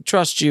doesn't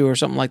trust you or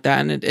something like that,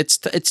 and it's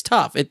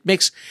tough. It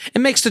makes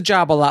the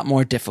job a lot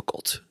more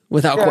difficult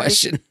without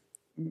question.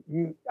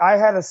 I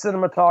had a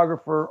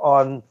cinematographer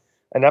on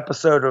an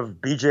episode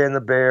of BJ and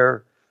the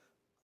Bear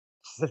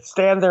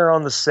stand there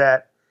on the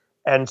set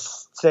and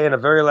say in a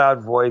very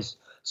loud voice,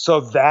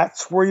 so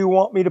that's where you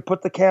want me to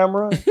put the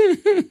camera?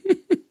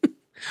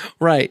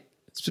 Right.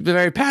 It's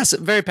very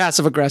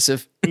passive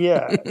aggressive.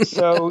 Yeah.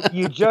 So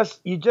you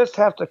just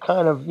have to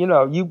kind of, you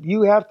know,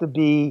 you have to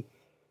be,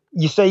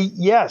 you say,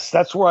 yes,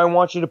 that's where I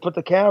want you to put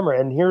the camera.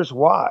 And here's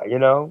why, you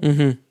know,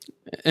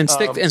 and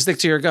stick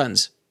to your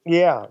guns.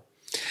 Yeah.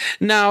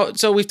 Now,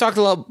 so we've talked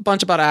a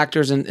bunch about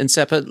actors and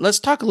set, but let's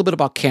talk a little bit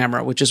about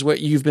camera, which is what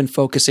you've been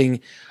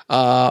focusing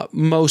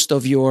most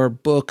of your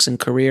books and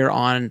career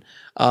on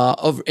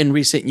in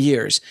recent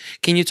years.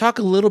 Can you talk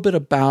a little bit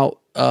about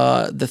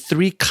the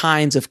three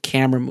kinds of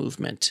camera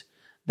movement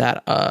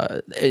that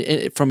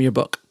from your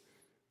book?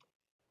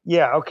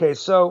 Yeah. Okay.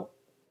 So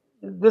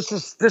this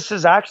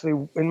is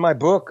actually in my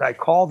book. I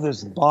call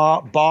this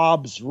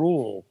Bob's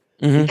rule.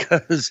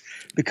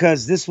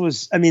 Because this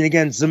was, I mean,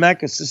 again,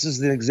 Zemeckis, this is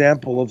the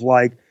example of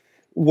like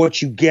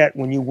what you get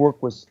when you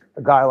work with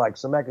a guy like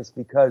Zemeckis,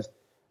 because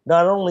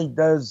not only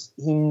does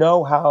he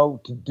know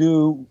how to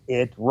do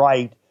it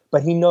right,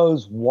 but he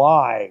knows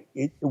why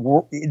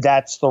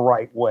that's the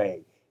right way.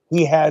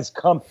 Zemeckis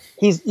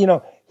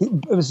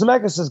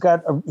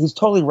he's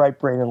totally right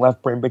brain and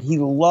left brain, but he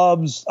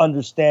loves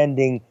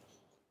understanding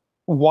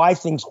why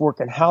things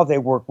work and how they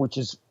work, which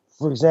is,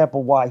 for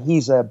example, why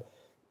he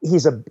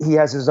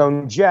has his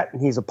own jet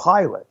and he's a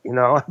pilot, you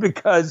know,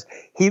 because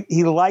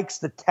he likes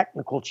the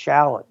technical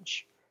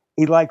challenge.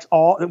 He likes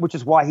which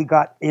is why he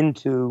got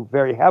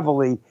very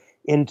heavily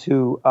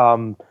into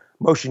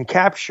motion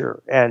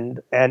capture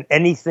and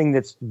anything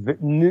that's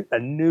a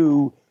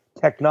new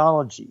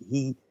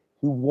technology.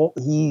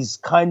 He's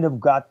kind of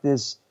got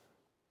this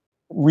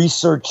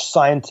research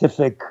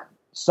scientific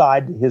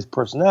side to his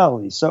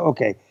personality.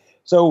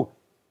 So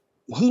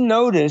he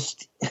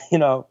noticed, you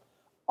know,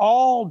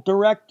 all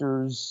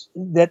directors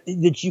that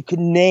you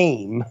can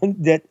name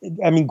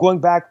going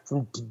back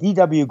from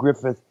D.W.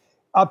 Griffith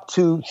up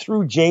through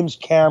James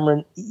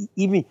Cameron,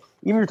 even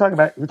you're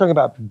talking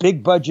about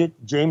big budget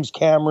James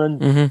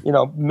Cameron, you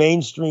know,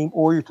 mainstream,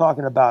 or you're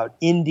talking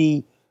about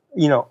indie,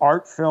 you know,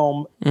 art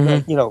film,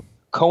 you know,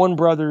 Coen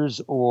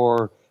Brothers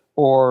or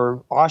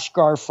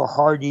Oscar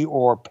Fajardo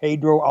or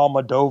Pedro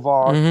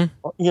Almodovar,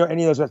 you know,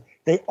 any of those guys.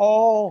 They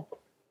all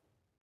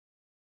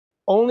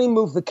only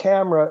move the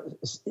camera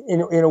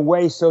in a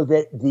way so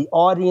that the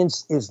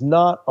audience is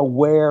not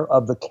aware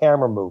of the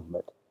camera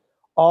movement.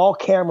 All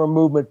camera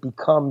movement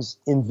becomes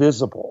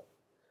invisible.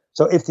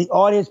 So if the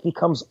audience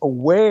becomes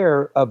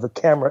aware of the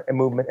camera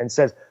movement and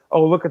says,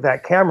 oh, look at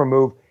that camera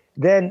move,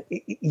 then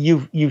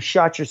you've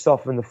shot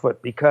yourself in the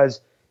foot,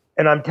 because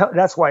And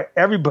that's why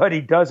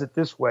everybody does it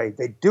this way.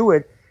 They do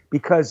it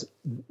because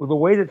the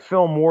way that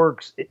film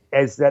works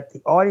is that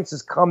the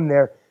audiences come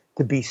there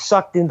to be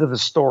sucked into the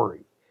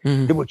story.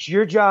 Mm-hmm. Which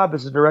your job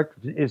as a director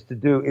is to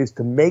do is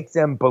to make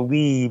them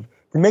believe,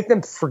 to make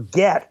them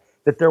forget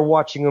that they're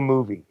watching a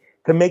movie,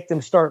 to make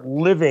them start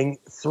living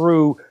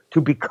through, to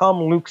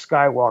become Luke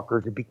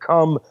Skywalker, to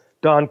become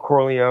Don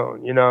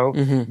Corleone.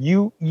 Mm-hmm.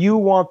 You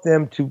want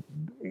them to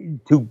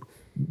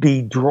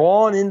be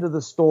drawn into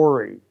the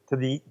story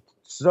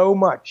so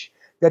much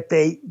that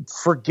they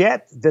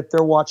forget that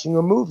they're watching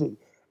a movie.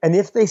 And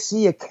if they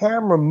see a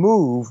camera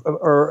move,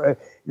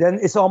 then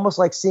it's almost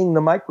like seeing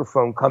the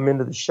microphone come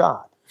into the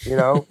shot.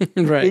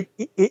 Right.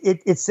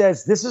 It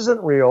says this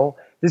isn't real.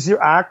 This is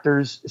your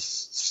actors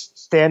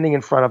standing in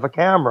front of a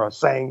camera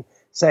saying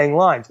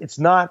lines. It's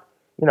not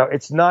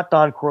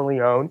Don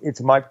Corleone.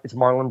 It's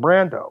Marlon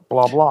Brando.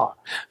 Blah blah.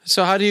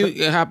 So how do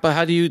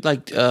you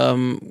like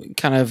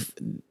kind of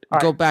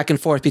go back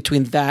and forth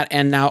between that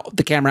and now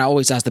the camera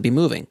always has to be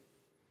moving?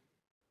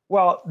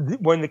 Well,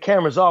 when the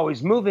camera's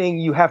always moving,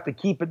 you have to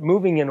keep it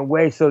moving in a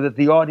way so that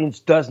the audience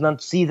does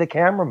not see the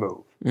camera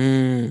move.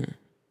 Mm.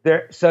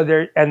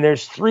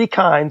 There's three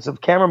kinds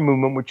of camera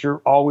movement which are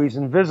always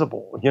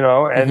invisible,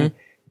 and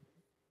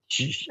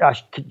do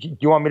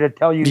you want me to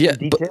tell you the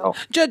detail?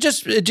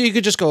 Just you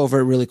could just go over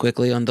it really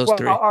quickly on those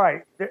three. All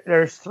right.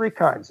 There's three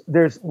kinds.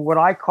 There's what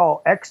I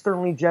call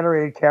externally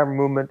generated camera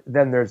movement.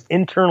 Then there's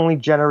internally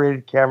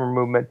generated camera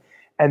movement,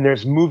 and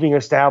there's moving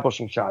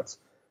establishing shots,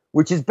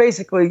 which is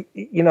basically,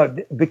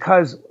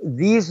 because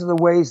these are the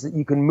ways that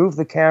you can move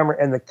the camera,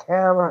 and the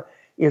camera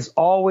is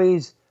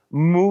always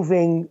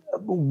moving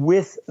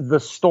with the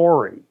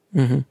story.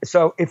 Mm-hmm.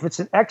 So if it's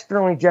an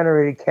externally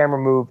generated camera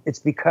move, it's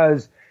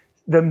because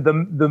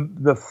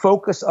the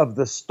focus of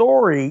the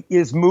story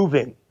is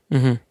moving.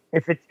 Mm-hmm.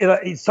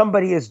 If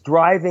somebody is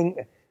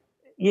driving,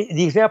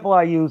 the example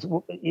I use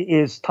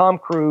is Tom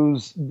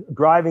Cruise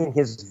driving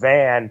his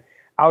van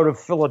out of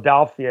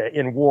Philadelphia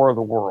in War of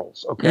the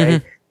Worlds. Okay.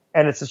 Mm-hmm.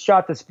 And it's a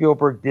shot that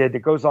Spielberg did that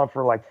goes on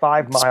for like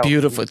 5 miles. It's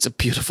beautiful. It's a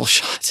beautiful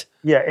shot.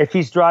 Yeah. If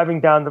he's driving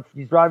down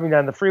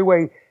the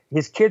freeway,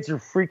 his kids are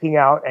freaking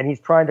out and he's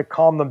trying to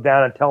calm them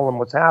down and tell them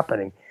what's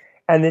happening.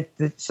 And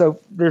so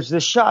there's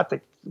this shot that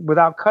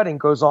without cutting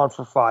goes on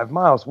for 5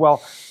 miles.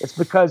 Well, it's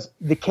because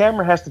the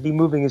camera has to be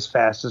moving as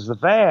fast as the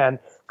van,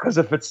 because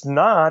if it's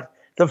not,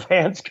 the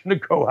van's going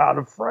to go out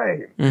of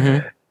frame.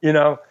 Mm-hmm.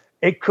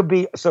 It could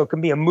be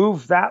a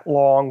move that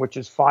long, which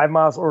is 5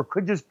 miles, or it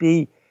could just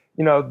be,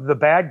 the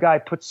bad guy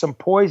puts some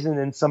poison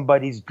in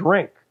somebody's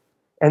drink,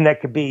 and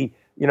that could be,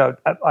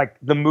 like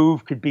the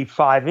move could be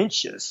 5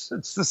 inches.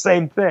 It's the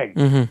same thing.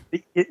 Mm-hmm.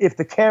 If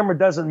the camera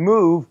doesn't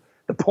move,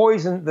 the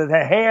poison, the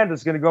hand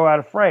is going to go out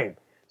of frame.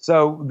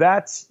 So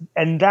that's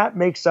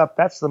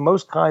the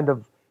most kind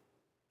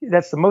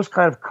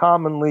of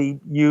commonly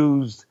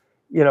used,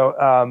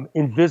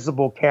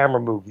 invisible camera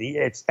move.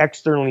 It's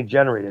externally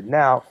generated.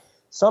 Now,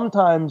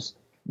 sometimes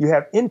you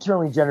have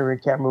internally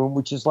generated camera movement,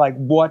 which is like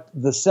what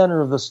the center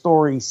of the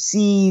story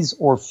sees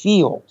or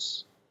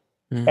feels.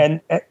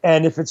 Mm.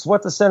 And if it's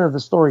what the center of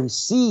the story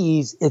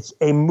sees, it's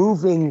a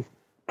moving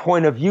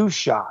point of view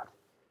shot.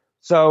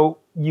 So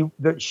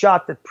the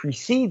shot that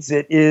precedes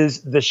it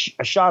is a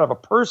shot of a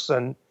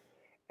person,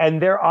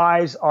 and their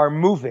eyes are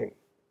moving,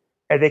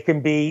 and they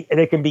can be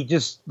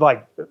just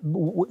like, if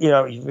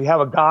you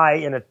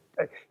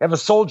have a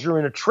soldier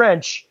in a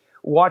trench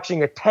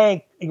watching a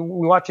tank,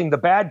 watching the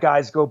bad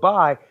guys go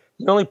by,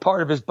 the only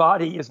part of his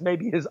body is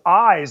maybe his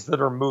eyes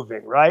that are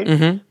moving, right?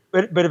 Mm-hmm.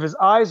 But if his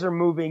eyes are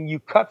moving, you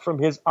cut from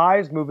his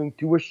eyes moving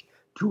to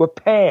a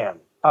pan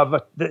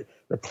of the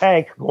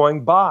tank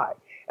going by.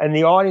 And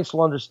the audience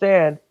will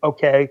understand,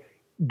 okay,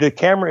 the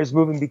camera is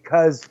moving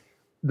because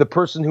the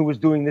person who was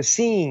doing the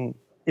scene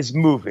is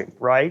moving,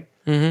 right?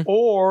 Mm-hmm.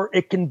 Or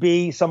it can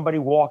be somebody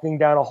walking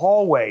down a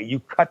hallway. You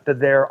cut to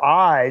their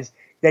eyes,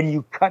 then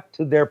you cut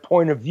to their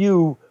point of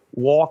view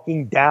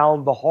walking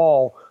down the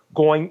hall,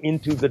 going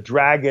into the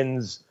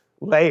dragon's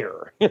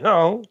lair,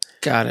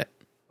 Got it.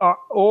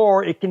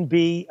 Or it can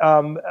be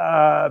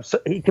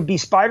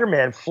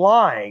Spider-Man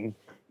flying.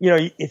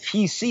 If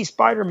he sees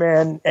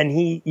Spider-Man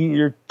and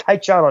you're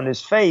tight shot on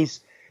his face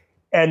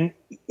and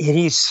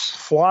he's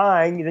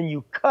flying, then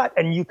you cut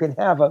and you can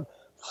have a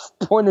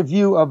point of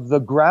view of the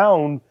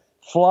ground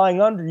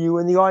flying under you,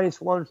 and the audience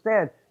will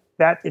understand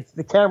that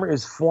the camera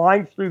is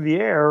flying through the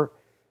air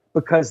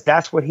because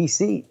that's what he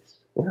sees.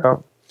 And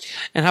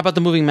how about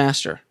the moving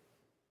master?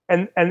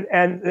 But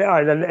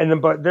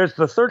there's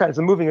the third kind.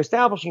 The moving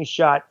establishing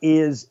shot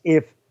is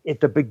if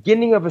at the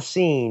beginning of a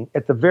scene,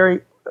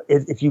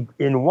 if you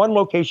in one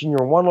location,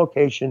 you're in one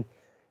location,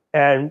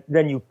 and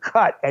then you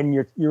cut and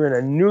you're in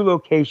a new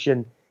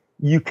location,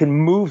 you can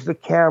move the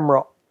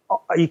camera,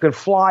 you can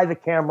fly the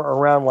camera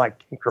around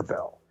like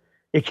Tinkerbell.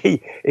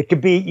 It could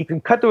be, you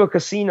can cut to a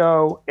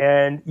casino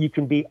and you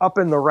can be up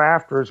in the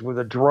rafters with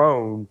a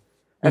drone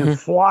and mm-hmm.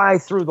 fly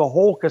through the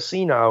whole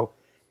casino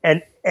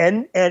and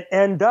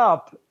end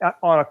up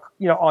on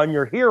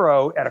your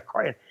hero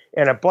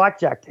and a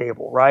blackjack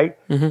table, right?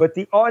 But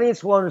the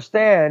audience will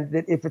understand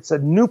that if it's a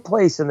new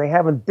place and they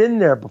haven't been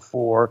there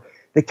before,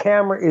 the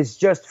camera is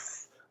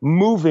just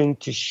moving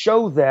to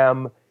show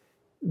them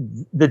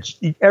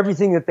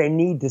everything that they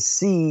need to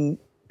see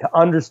to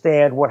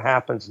understand what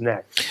happens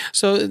next.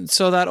 So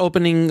that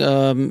opening,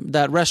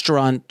 that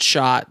restaurant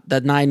shot,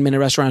 that 9-minute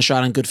restaurant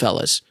shot on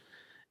Goodfellas,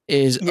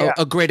 is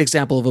a great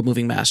example of a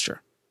moving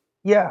master.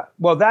 Yeah,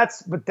 well,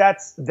 that's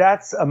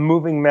a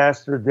moving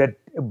master that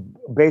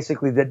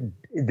basically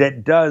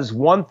that does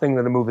one thing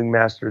that a moving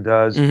master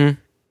does,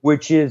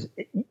 which is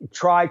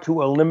try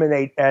to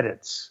eliminate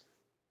edits.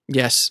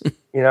 Yes.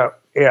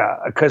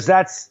 Because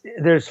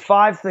there's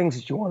 5 things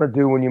that you want to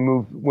do when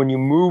you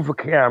move a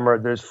camera.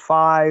 There's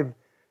 5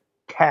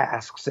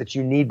 tasks that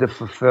you need to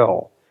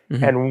fulfill,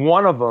 and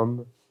one of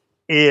them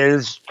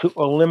is to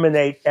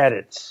eliminate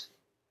edits,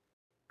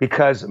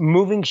 because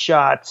moving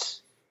shots.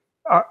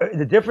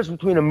 The difference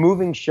between a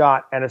moving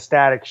shot and a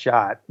static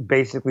shot,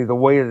 basically the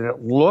way that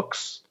it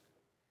looks,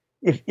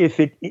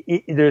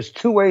 there's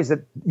 2 ways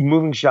that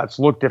moving shots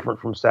look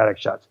different from static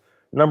shots.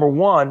 Number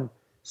one,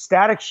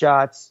 static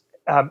shots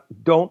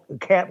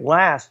can't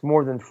last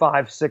more than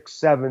 5, 6,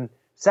 7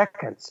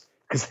 seconds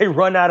because they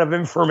run out of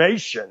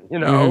information.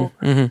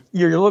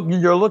 You're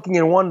looking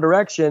in one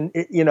direction.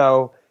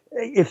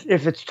 If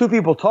it's 2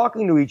 people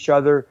talking to each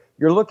other,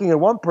 you're looking at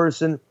one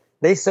person.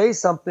 They say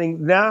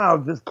something. Now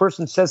this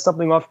person says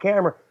something off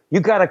camera.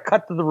 You got to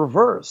cut to the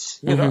reverse,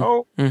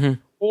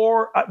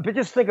 Or, but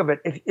just think of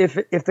it.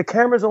 If the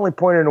camera's only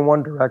pointed in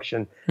one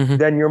direction,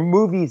 then your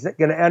movie's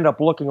going to end up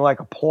looking like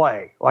a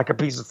play, like a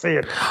piece of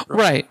theater.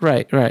 Right.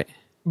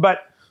 But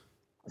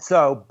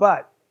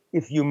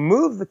if you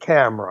move the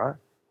camera,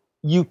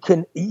 you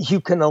can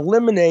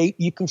eliminate.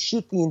 You can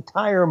shoot the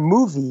entire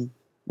movie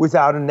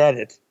without an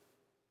edit.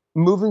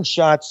 Moving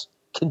shots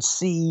can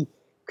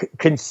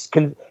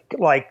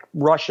like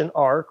Russian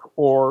arc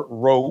or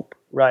rope,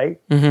 right?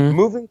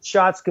 Moving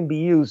shots can be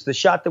used. The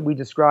shot that we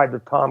described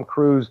of Tom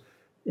Cruise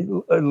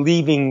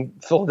leaving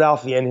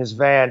Philadelphia in his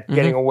van,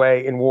 getting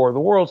away in War of the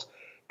Worlds,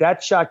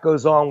 that shot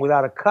goes on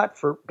without a cut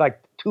for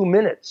like 2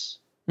 minutes.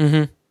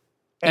 And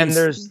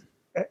those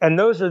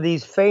are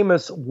these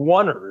famous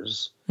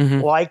oneers,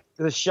 like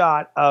the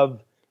shot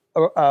of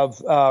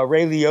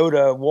Ray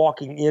Liotta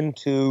walking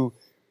into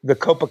the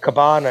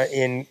Copacabana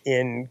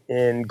in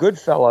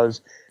Goodfellas.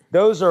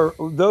 Those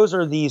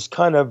are these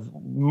kind of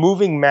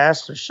moving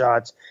master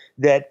shots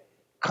that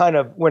kind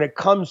of, when it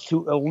comes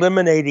to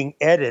eliminating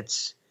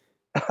edits,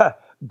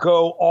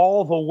 go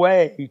all the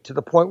way to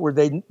the point where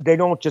they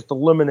don't just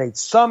eliminate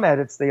some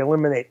edits, they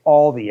eliminate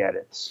all the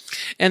edits.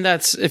 And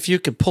that's, if you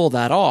could pull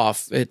that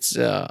off, it's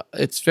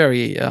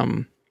very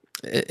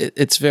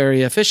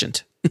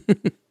efficient.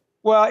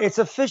 Well, it's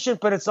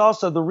efficient, but it's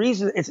also the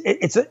reason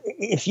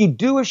if you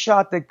do a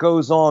shot that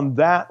goes on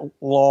that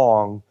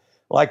long,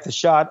 like the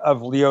shot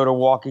of Liotta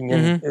walking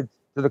in to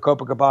the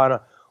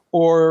Copacabana,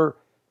 or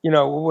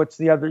what's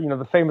the other?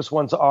 The famous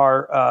ones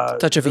are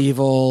Touch of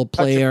Evil,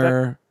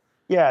 Player.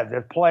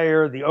 The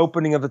Player, the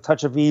opening of the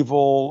Touch of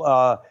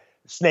Evil,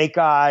 Snake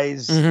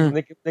Eyes,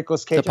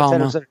 Nicolas Cage,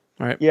 etc.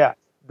 Right. Yeah,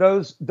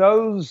 those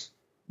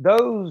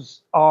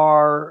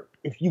are.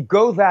 If you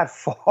go that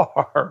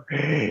far,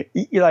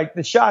 like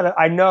the shot,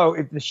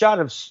 if the shot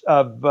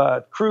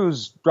of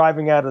Cruise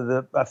driving out of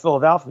the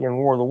Philadelphia in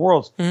War of the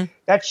Worlds,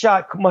 that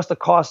shot must have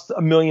cost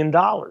 $1 million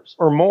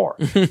or more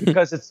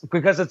because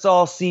it's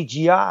all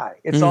CGI.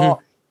 It's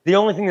all, the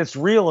only thing that's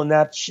real in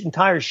that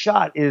entire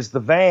shot is the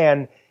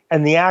van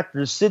and the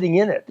actors sitting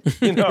in it.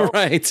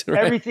 Right.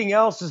 Everything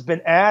else has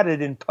been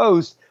added in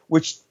post,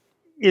 which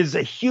is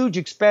a huge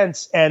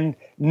expense and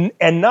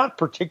not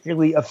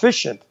particularly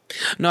efficient.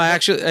 No, I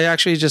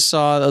actually just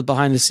saw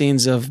behind the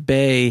scenes of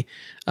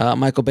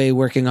Michael Bay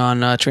working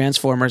on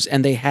Transformers,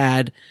 and they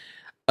had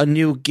a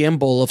new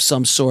gimbal of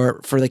some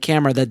sort for the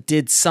camera that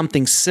did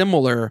something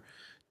similar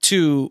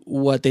to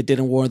what they did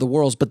in War of the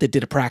Worlds, but they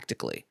did it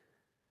practically.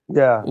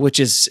 Yeah,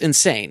 which is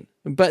insane.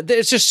 But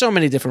there's just so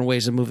many different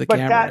ways to move the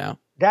camera now.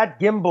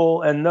 That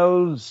gimbal and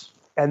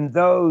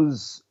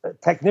those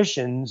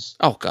technicians.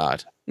 Oh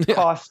God,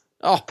 cost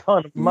a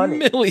ton of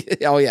money.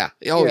 Oh yeah.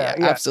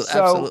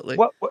 Absolutely.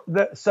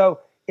 So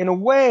in a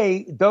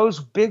way, those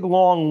big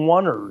long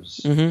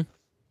oneers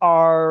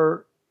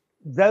are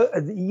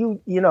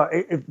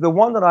if the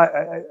one that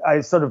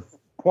I sort of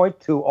point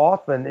to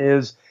often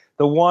is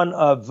the one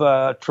of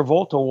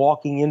Travolta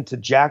walking into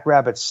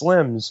Jackrabbit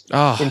Slim's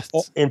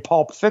in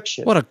Pulp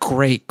Fiction. What a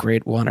great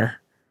oneer.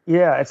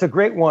 Yeah, it's a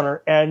great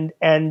oneer,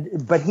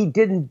 but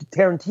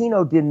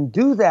Tarantino didn't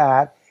do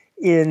that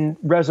in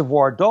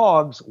Reservoir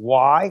Dogs.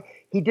 Why?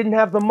 He didn't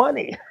have the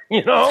money,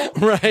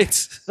 Right.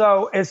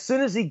 So as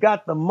soon as he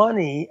got the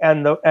money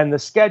and the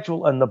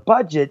schedule and the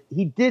budget,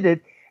 he did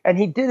it, and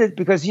he did it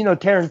because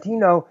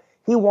Tarantino,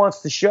 he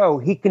wants to show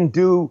he can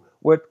do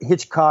what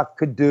Hitchcock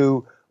could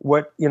do,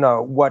 what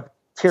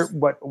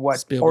Spielberg,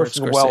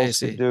 Orson Welles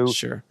could do.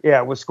 Sure.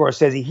 Yeah, with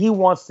Scorsese, he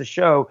wants to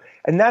show,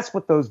 and that's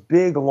what those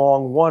big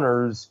long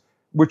oneers,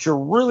 which are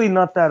really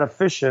not that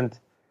efficient.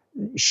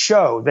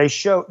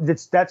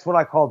 that's what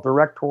I call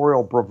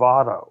directorial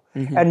bravado.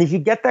 And if you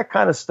get that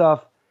kind of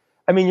stuff,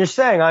 I mean, you're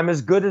saying I'm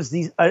as good as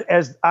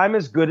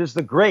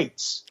the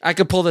greats. I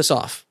could pull this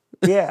off.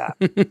 Yeah.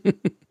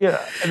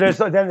 Yeah. And there's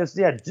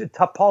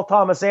Paul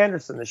Thomas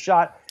Anderson, the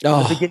shot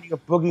at the beginning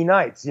of Boogie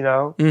Nights, you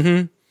know?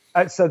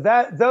 So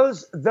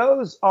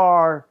those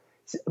are,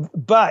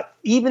 but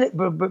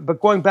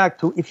going back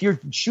to, if you're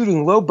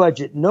shooting low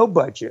budget, no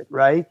budget,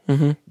 right?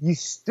 You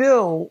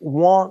still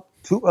want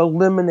to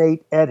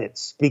eliminate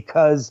edits,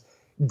 because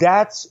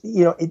that's,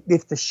 you know,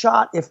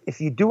 if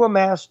you do a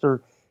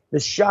master, the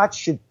shot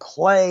should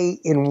play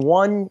in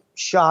one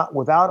shot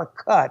without a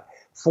cut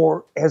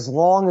for as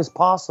long as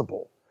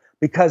possible,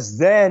 because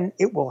then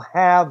it will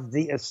have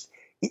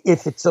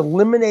if it's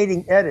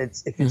eliminating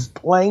edits, if it's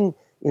playing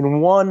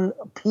in one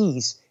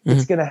piece,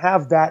 it's going to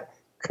have that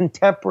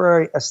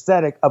contemporary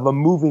aesthetic of a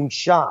moving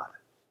shot.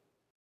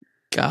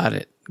 Got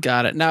it.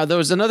 Now, there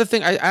was another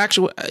thing. I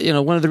actually,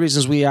 one of the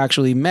reasons we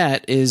actually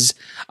met is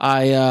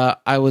I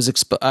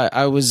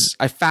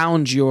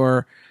found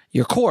your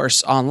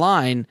course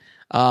online,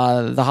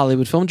 the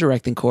Hollywood film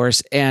directing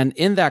course, and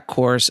in that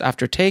course,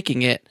 after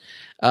taking it,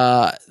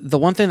 the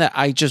one thing that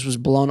I just was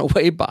blown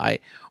away by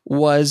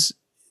was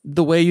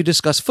the way you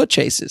discuss foot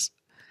chases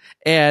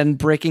and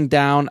breaking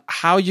down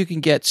how you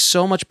can get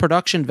so much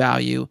production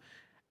value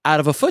out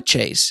of a foot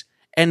chase,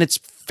 and it's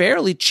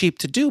fairly cheap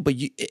to do, but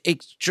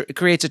it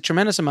creates a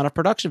tremendous amount of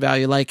production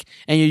value.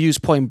 And you use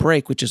Point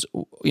Break, which is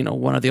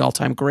one of the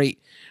all-time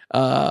great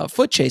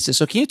foot chases.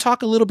 So can you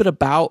talk a little bit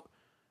about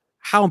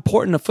how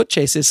important a foot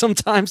chase is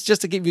sometimes,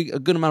 just to give you a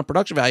good amount of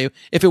production value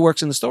if it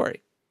works in the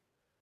story?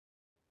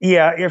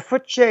 Yeah, your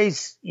foot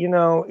chase,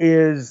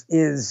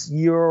 is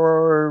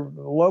your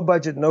low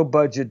budget, no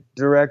budget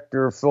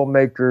director,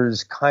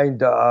 filmmakers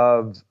kind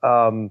of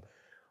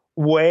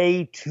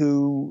way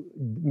to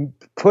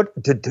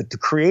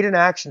create an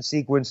action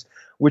sequence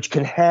which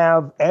can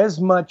have as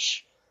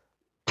much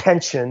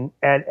tension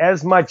and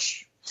as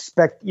much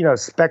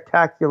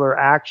spectacular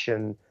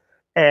action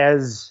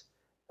as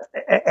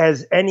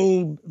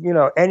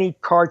any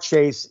car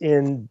chase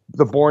in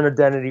The Bourne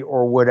Identity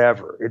or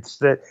whatever. It's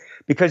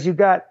because you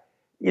got,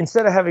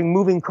 instead of having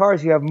moving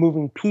cars, you have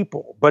moving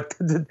people. But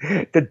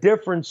the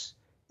difference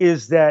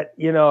is that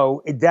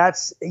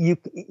that's you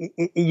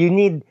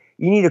need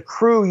a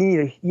crew.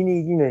 You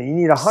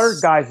need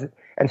 100 guys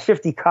and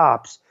 50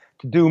 cops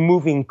to do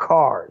moving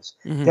cars.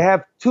 To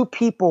have two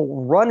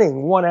people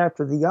running one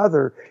after the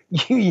other,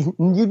 you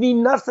need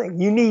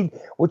nothing.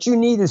 What you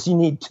need is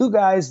two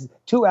guys,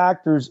 two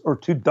actors, or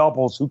two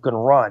doubles who can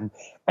run,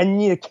 and you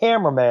need a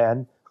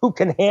cameraman who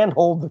can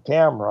handhold the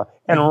camera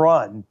and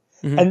run.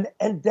 And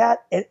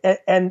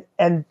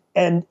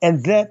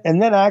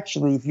then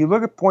actually, if you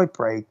look at Point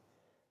Break,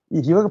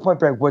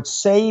 what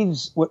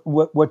saves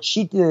what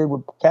she did,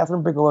 what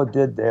Catherine Bigelow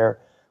did there,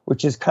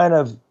 which is kind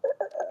of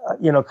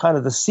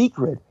the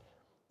secret,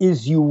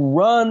 is you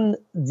run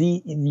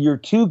your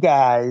two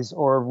guys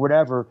or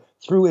whatever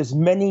through as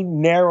many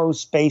narrow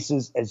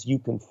spaces as you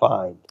can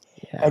find,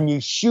 and you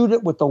shoot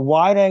it with the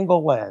wide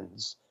angle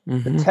lens,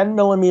 the 10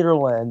 millimeter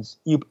lens,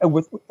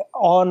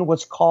 on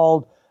what's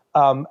called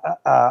a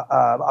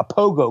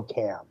pogo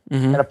cam,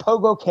 and a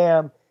pogo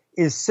cam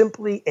is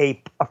simply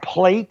a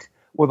plate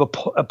with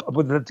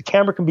the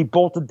camera can be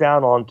bolted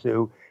down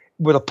onto,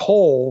 with a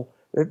pole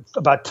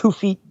about 2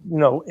 feet,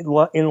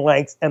 in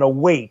length, and a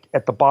weight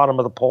at the bottom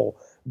of the pole.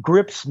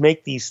 Grips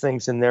make these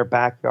things in their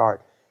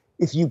backyard.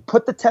 If you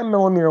put the 10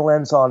 millimeter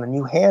lens on and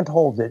you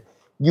handhold it,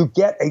 you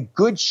get a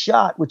good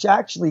shot, which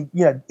actually,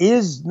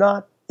 is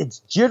not, it's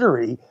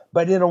jittery,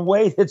 but in a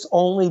way that's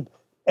only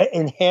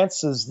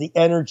enhances the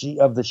energy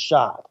of the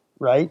shot,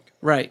 right?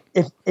 Right.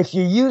 If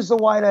you use the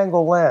wide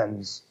angle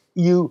lens,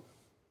 you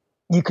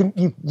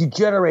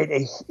generate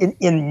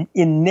in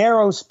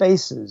narrow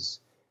spaces.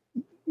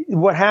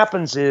 What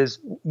happens is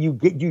you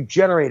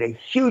generate a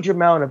huge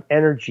amount of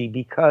energy,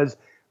 because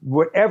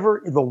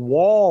whatever the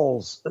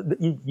walls, the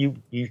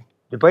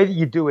way that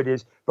you do it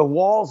is the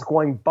walls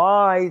going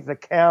by the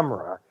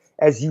camera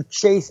as you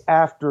chase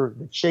after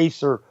the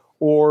chaser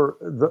or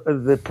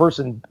the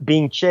person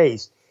being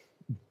chased,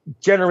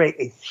 generate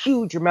a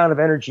huge amount of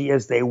energy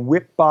as they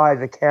whip by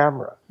the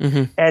camera.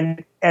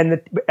 And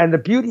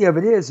the beauty of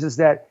it is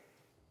that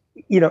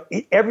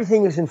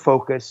everything is in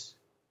focus.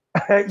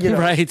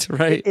 Right.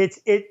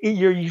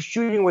 You're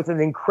shooting with an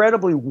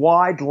incredibly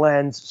wide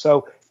lens,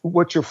 so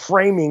what you're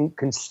framing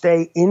can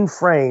stay in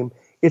frame.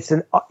 It's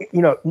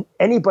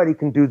anybody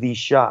can do these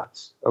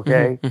shots.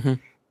 Okay.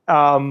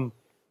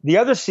 The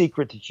other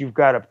secret that you've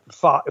got to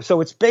follow,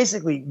 so it's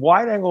basically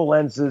wide angle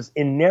lenses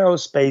in narrow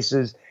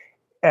spaces,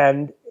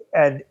 and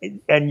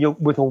you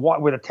with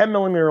a 10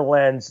 millimeter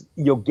lens,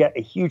 you'll get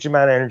a huge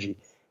amount of energy.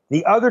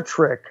 The other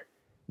trick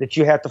that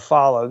you have to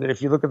follow, that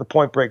if you look at the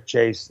Point Break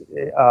chase,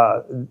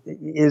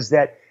 is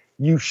that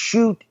you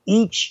shoot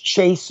each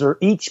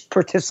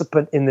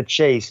participant in the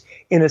chase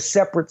in a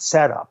separate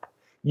setup.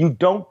 You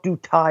don't do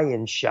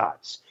tie-in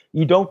shots.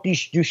 You don't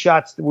do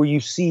shots where you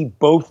see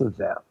both of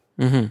them.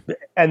 Mm-hmm.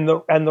 And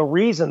the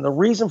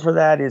reason for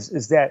that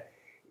is that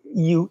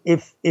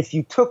if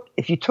you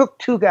took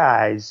two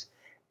guys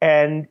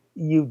and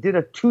you did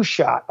a two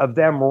shot of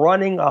them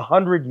running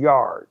 100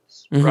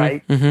 yards, Mm-hmm.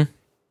 right?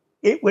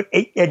 Mm-hmm.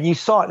 And you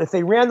saw it, if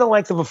they ran the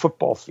length of a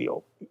football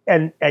field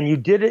and you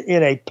did it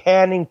in a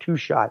panning two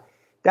shot,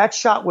 that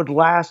shot would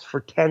last for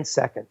 10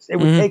 seconds. It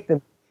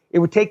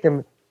would take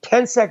them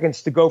 10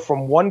 seconds to go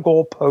from one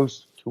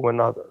goalpost to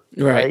another.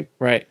 Right.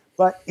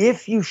 But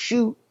if you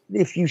shoot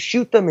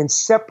them in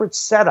separate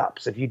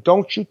setups, if you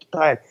don't shoot the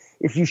time,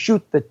 if you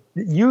shoot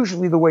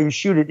usually the way you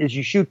shoot it is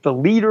you shoot the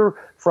leader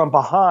from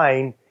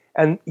behind,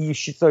 and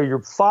so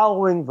you're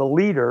following the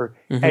leader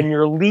and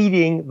you're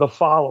leading the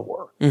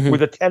follower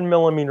with a 10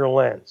 millimeter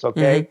lens.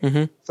 Okay.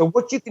 So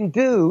what you can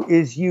do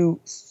is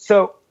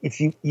if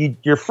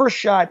your first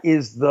shot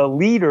is the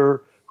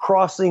leader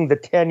crossing the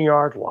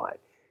 10-yard line,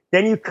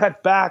 then you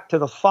cut back to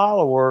the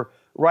follower,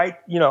 right?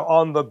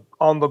 On the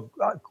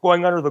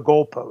going under the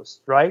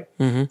goalpost, right?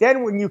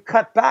 Then when you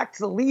cut back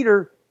to the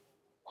leader,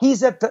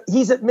 he's at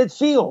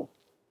midfield.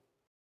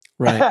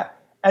 Right.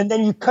 And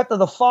then you cut to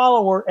the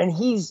follower and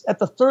he's at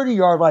the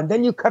 30-yard line.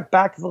 Then you cut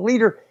back to the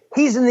leader.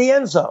 He's in the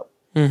end zone.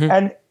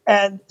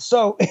 And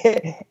so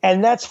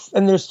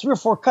there's 3 or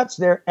 4 cuts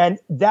there. And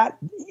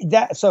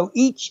so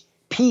each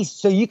piece,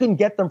 so you can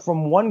get them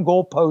from one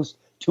goalpost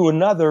to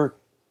another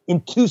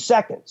in 2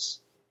 seconds.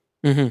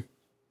 And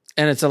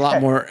it's a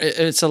lot more.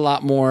 It's a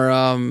lot more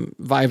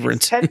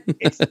vibrant.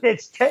 It's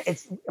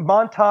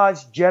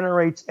montage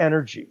generates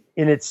energy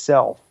in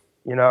itself,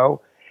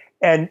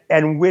 and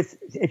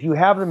if you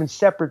have them in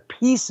separate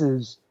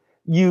pieces,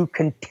 you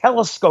can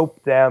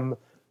telescope them,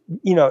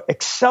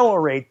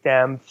 accelerate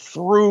them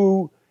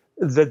through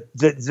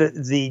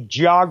the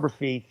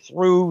geography,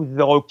 through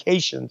the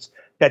locations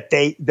that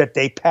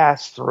they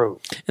pass through.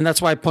 And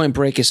that's why Point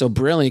Break is so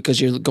brilliant, because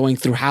you're going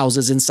through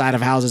houses, inside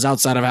of houses,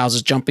 outside of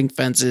houses, jumping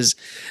fences,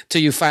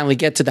 till you finally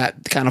get to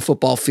that kind of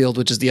football field,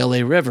 which is the LA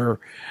River.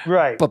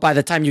 Right. But by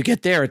the time you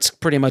get there, it's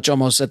pretty much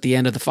almost at the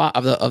end of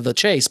the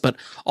chase. But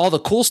all the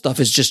cool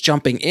stuff is just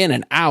jumping in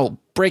and out,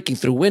 breaking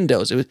through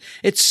windows.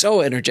 It's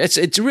so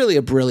energetic. It's really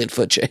a brilliant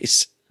foot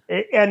chase.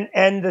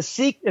 And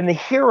the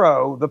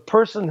hero, the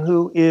person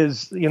who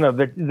is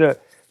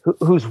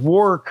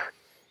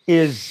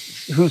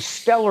whose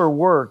stellar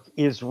work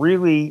is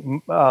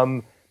really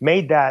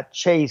made that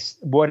chase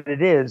what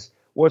it is,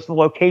 was the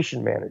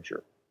location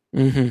manager.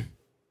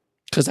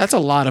 Because that's a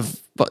lot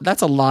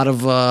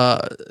of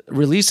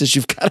releases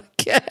you've got to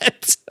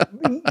get.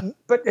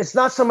 But it's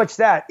not so much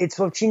that. It's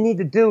what you need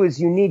to do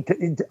is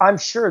I'm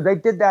sure they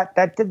did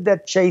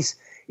that chase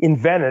in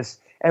Venice.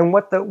 And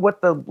what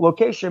the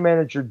location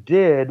manager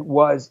did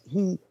was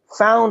he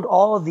found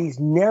all of these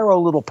narrow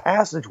little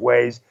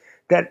passageways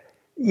that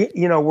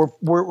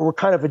we're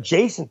kind of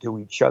adjacent to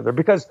each other,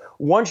 because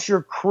once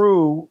you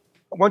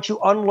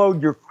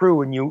unload your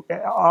crew and you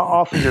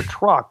off of your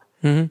truck,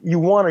 you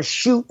want to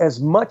shoot as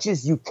much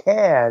as you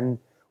can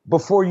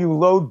before you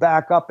load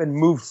back up and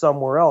move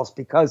somewhere else,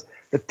 because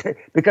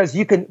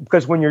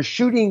when you're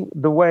shooting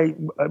the way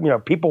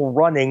people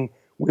running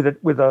shooting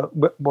with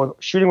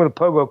a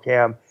pogo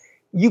cam,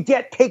 you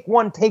get take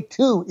 1, take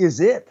 2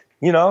 is it,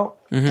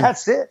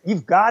 that's it,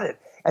 you've got it,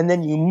 and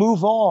then you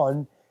move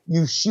on.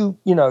 You shoot,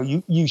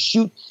 you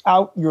shoot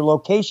out your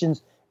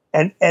locations,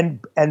 and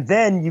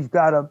then you've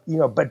got to,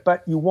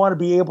 but you want to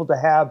be able to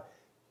have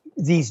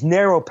these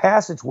narrow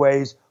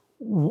passageways,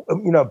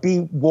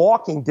 be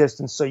walking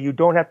distance, so you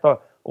don't have to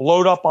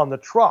load up on the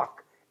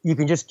truck. You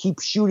can just keep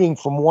shooting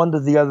from one to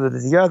the other to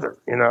the other.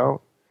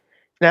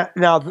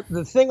 Now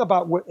the thing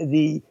about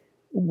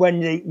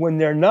when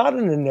they're not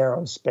in a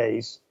narrow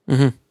space,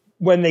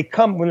 when at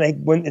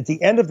the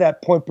end of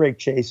that Point Break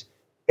chase.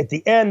 At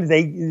the end,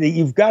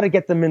 you've got to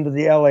get them into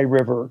the LA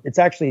River. It's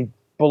actually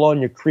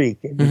Bologna Creek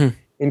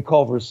in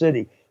Culver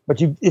City.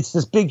 But it's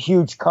this big,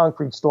 huge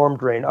concrete storm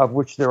drain, of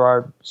which there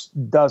are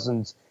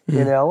dozens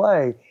in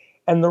LA.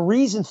 And the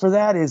reason for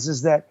that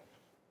is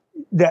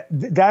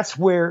that's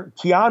where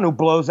Keanu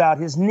blows out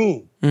his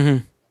knee.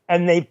 And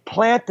they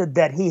planted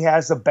that he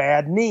has a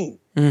bad knee.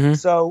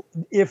 So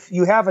if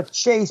you have a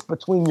chase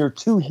between your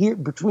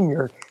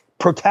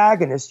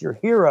protagonist, your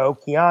hero,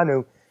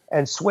 Keanu,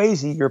 and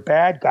Swayze, your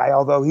bad guy,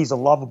 although he's a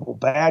lovable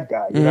bad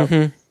guy,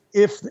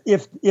 if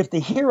the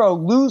hero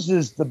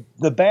loses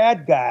the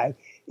bad guy,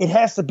 it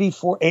has to be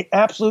for an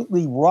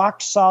absolutely rock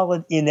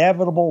solid,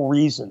 inevitable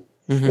reason.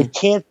 It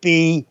can't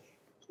be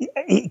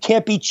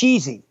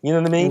cheesy. You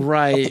know what I mean?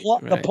 Right.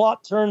 The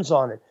plot turns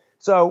on it.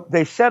 So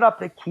they set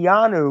up that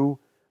Keanu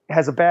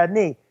has a bad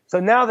knee. So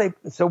now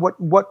what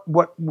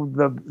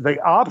the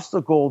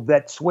obstacle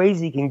that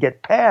Swayze can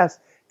get past,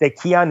 that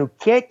Keanu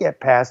can't get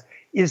past,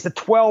 is the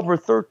 12 or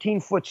 13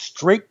 foot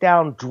straight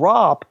down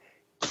drop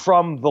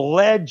from the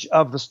ledge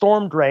of the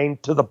storm drain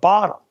to the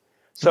bottom.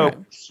 So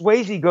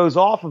Swayze goes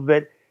off of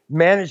it,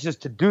 manages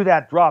to do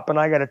that drop, and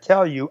I got to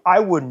tell you,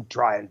 I wouldn't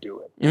try and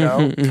do it.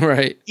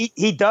 Right?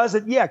 He does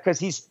it, because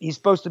he's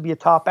supposed to be a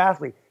top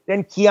athlete.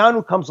 Then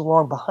Keanu comes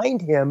along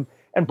behind him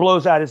and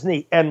blows out his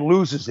knee and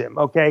loses him.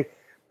 Okay,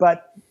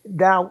 but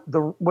now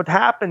what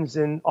happens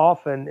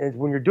often is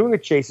when you're doing a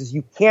chase is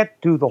you can't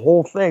do the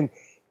whole thing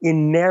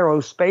in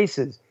narrow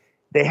spaces.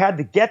 They had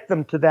to get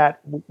them to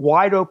that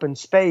wide open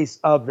space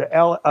of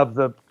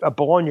the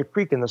Bologna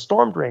Creek and the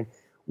storm drain.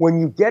 When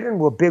you get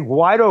into a big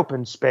wide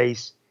open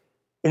space,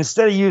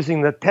 instead of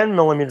using the 10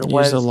 millimeter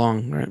lens,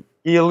 right?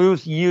 You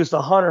use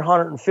 100,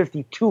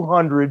 150,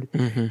 200,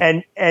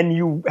 and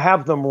you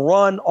have them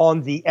run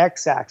on the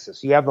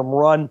x-axis. You have them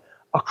run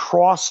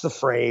across the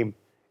frame,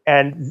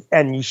 and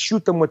you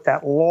shoot them with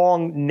that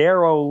long,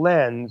 narrow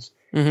lens,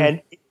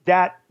 and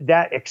that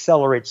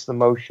accelerates the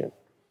motion.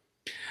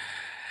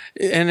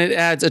 And it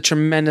adds a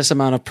tremendous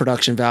amount of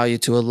production value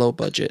to a low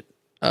budget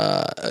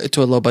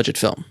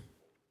film.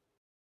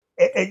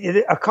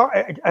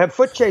 A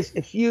foot chase,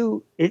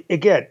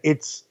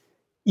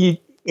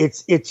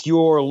 it's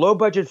your low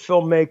budget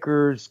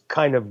filmmakers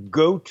kind of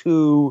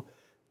go-to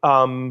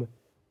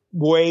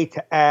way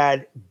to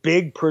add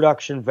big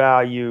production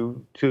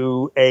value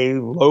to a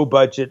low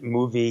budget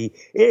movie.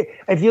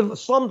 If you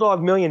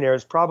Slumdog Millionaire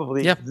is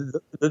probably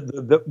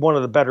the one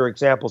of the better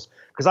examples,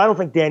 because I don't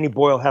think Danny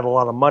Boyle had a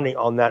lot of money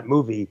on that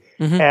movie.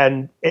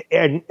 And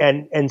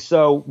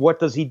so what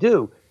does he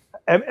do?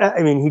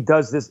 I mean, he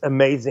does this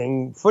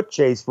amazing foot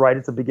chase right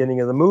at the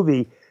beginning of the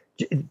movie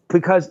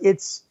because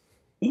it's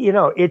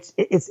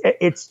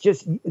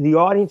just the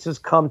audience has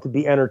come to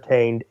be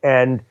entertained,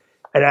 and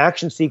an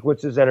action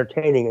sequence is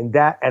entertaining, and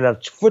a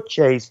foot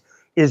chase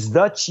is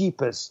the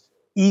cheapest,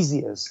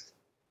 easiest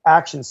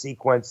action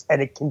sequence,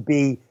 and it can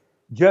be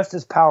just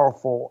as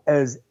powerful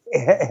as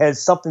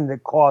something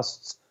that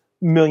costs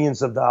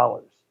millions of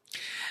dollars.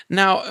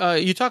 Now,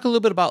 you talk a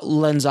little bit about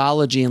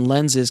lensology and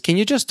lenses. Can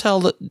you just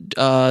tell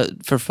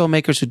for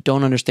filmmakers who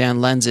don't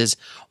understand lenses,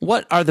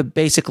 what are the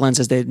basic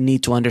lenses they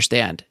need to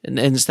understand? And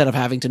instead of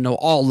having to know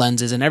all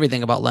lenses and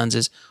everything about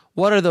lenses,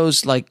 what are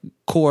those like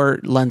core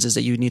lenses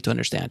that you need to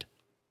understand?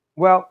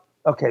 Well,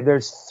 okay,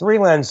 there's 3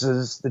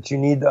 lenses that you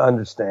need to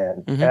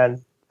understand.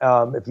 And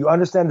if you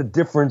understand the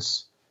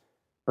difference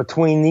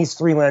between these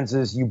 3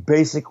 lenses, you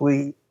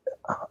basically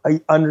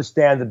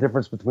understand the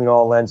difference between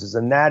all lenses.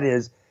 And that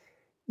is,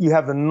 you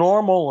have the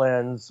normal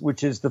lens,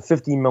 which is the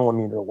 50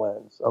 millimeter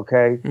lens,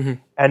 okay?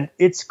 And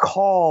it's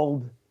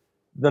called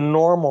the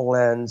normal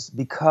lens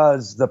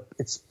because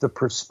it's the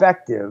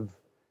perspective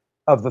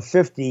of the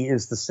 50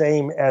 is the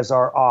same as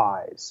our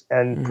eyes.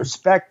 And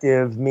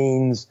perspective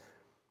means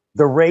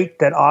the rate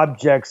that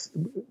objects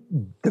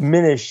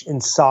diminish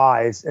in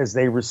size as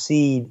they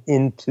recede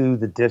into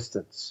the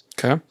distance.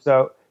 Okay.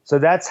 So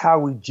that's how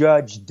we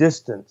judge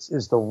distance,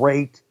 is the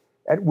rate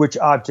at which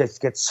objects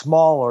get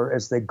smaller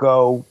as they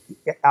go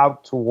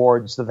out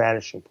towards the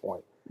vanishing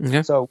point.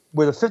 So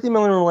with a 50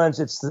 millimeter lens,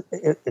 it's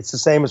the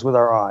same as with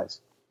our eyes.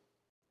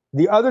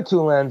 The other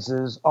 2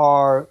 lenses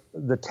are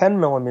the 10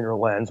 millimeter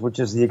lens, which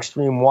is the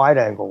extreme wide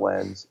angle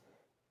lens,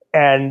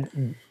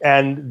 and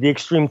the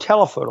extreme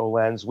telephoto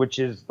lens, which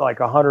is like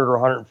 100 or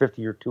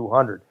 150 or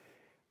 200.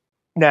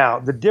 Now,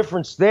 the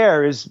difference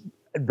there is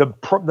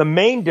the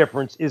main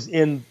difference is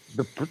in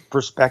the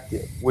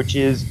perspective, which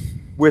is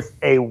with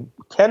a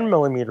 10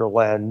 millimeter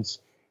lens,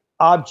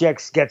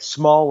 objects get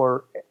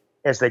smaller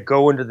as they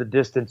go into the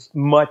distance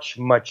much,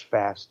 much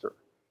faster.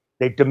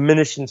 They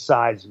diminish in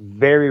size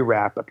very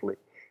rapidly.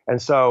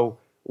 And so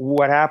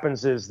what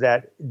happens is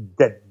that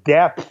the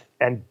depth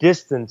and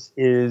distance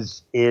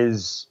is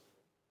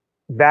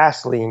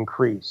vastly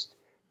increased.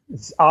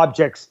 It's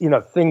objects,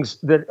 things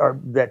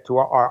that to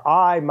our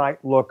eye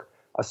might look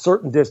a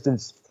certain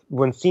distance,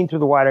 when seen through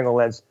the wide angle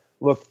lens,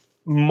 look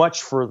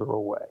much further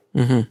away.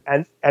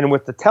 And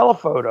with the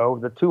telephoto,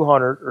 the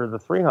 200 or the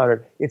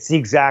 300, it's the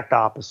exact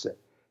opposite.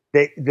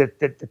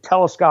 The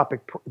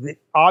telescopic the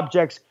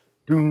objects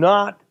do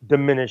not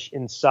diminish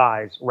in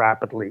size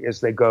rapidly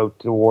as they go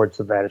towards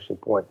the vanishing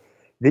point.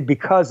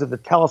 Because of the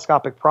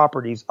telescopic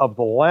properties of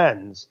the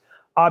lens,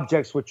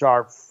 objects which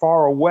are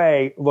far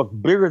away look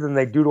bigger than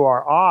they do to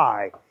our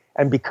eye,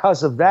 and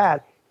because of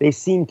that, they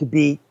seem to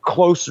be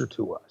closer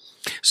to us.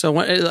 So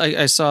when,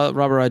 I saw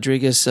Robert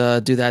Rodriguez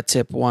do that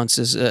tip once.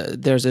 Is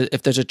if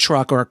there's a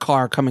truck or a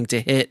car coming to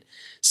hit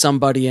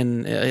somebody,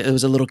 and it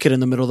was a little kid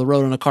in the middle of the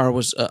road, and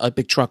a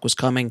big truck was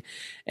coming,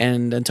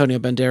 and Antonio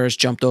Banderas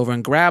jumped over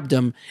and grabbed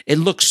him. It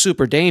looked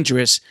super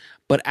dangerous,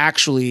 but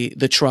actually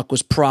the truck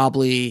was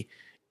probably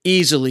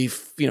easily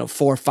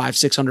 400, 500,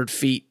 600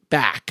 feet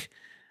back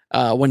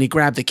when he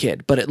grabbed the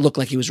kid, but it looked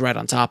like he was right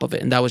on top of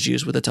it, and that was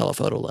used with a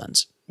telephoto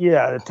lens.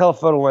 Yeah, the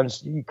telephoto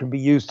lens can be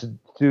used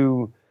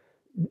to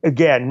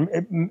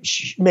again,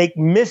 make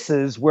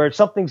misses where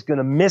something's going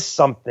to miss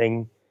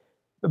something.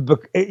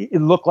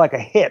 It look like a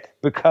hit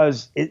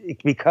because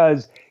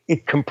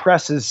it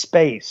compresses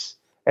space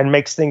and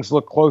makes things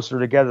look closer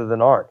together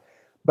than art.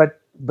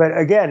 But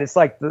again, it's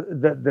like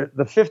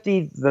the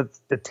 50,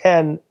 the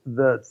 10,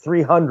 the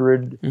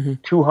 300,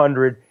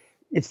 200.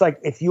 It's like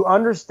if you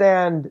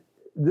understand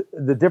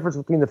the difference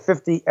between the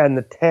 50 and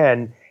the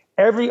 10,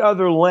 every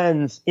other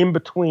lens in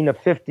between a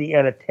 50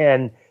 and a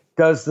 10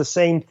 does the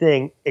same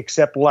thing,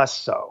 except less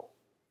so.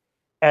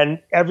 And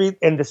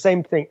the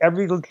same thing,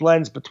 every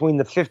lens between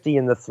the 50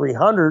 and the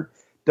 300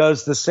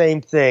 does the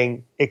same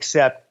thing,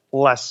 except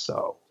less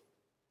so.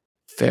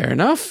 Fair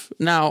enough.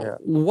 Now, Yeah.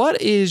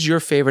 what is your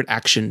favorite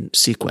action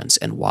sequence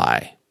and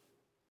why?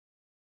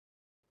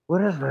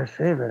 What is my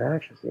favorite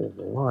action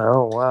sequence?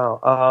 Oh, wow.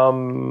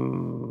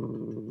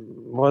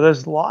 Well,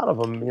 there's a lot of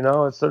them,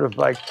 It's sort of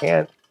like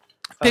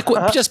Pick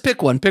one. Just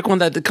pick one. Pick one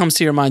that comes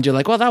to your mind. You're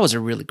like, well, that was a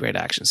really great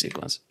action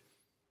sequence.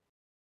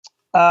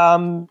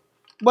 Well,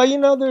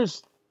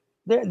 there's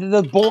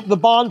the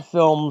Bond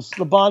films.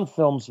 The Bond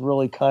films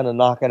really kind of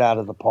knock it out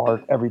of the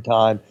park every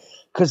time,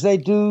 because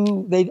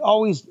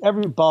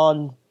every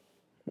Bond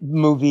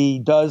movie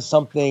does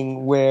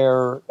something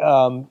where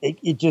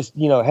it just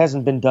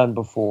hasn't been done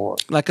before.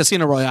 Like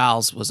Casino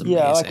Royale's was amazing.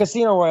 Yeah, like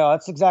Casino Royale.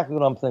 That's exactly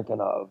what I'm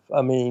thinking of.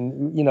 I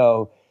mean,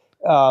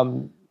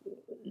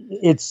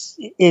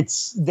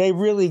 it's they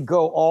really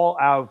go all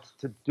out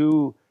to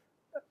do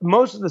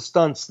most of the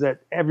stunts that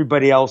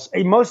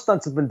most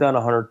stunts have been done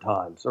 100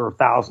 times or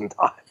 1,000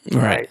 times.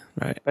 Right.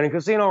 But in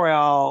Casino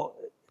Royale,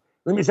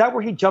 is that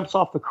where he jumps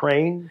off the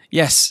crane?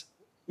 Yes.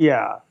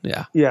 Yeah.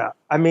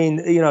 I mean,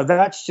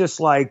 that's just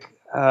like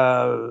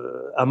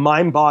a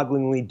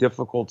mind-bogglingly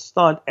difficult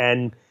stunt,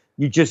 and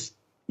you just,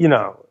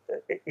 it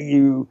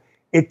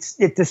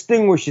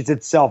distinguishes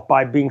itself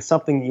by being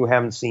something that you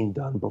haven't seen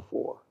done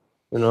before.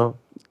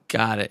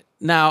 Got it.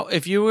 Now,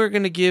 if you were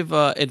going to give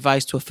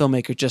advice to a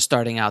filmmaker just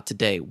starting out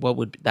today, what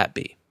would that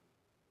be?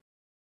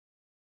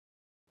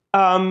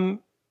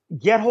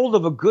 Get hold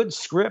of a good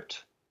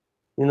script,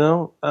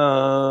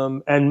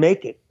 and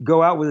make it.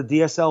 Go out with a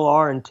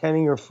DSLR and 10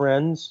 of your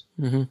friends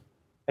and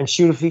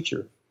shoot a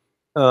feature.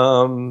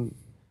 But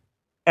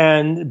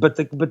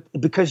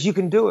because you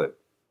can do it,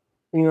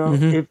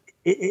 if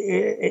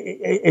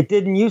it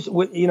didn't use,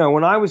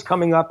 when I was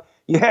coming up,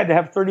 you had to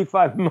have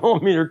 35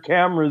 millimeter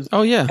cameras.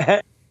 Oh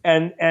yeah.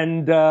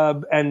 And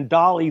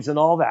dollies and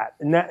all that.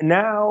 And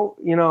now,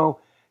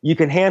 you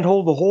can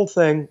handhold the whole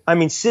thing. I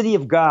mean, City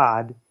of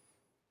God,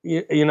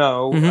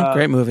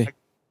 great movie,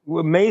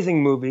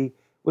 amazing movie,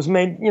 was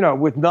made,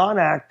 with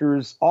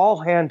non-actors,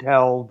 all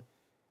handheld.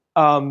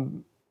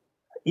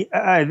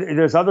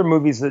 There's other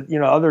movies that,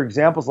 other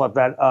examples like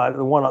that.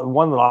 The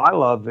one that I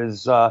love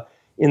is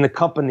In the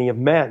Company of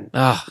Men,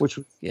 which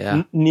was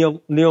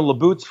Neil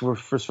LaBoute's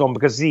first film,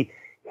 because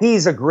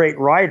he's a great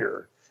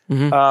writer.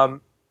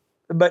 And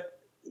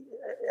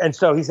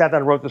so he sat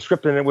down and wrote the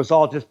script, and it was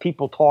all just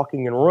people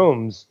talking in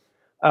rooms.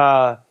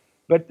 But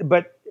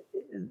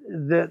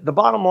the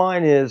bottom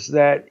line is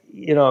that,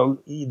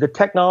 the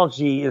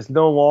technology is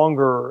no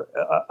longer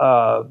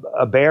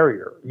a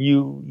barrier.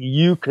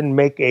 You can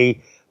make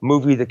a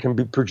movie that can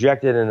be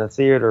projected in a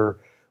theater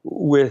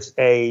with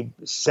a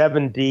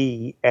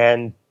 7D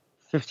and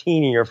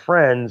 15 of your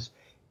friends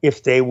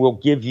if they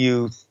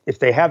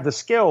have the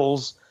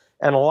skills.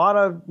 And a lot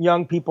of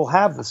young people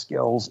have the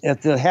skills.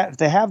 If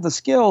they have the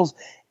skills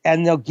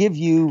and they'll give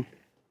you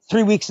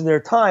 3 weeks of their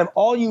time,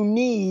 all you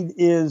need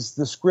is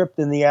the script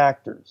and the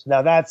actors.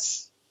 Now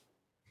that's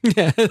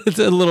it's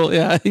a little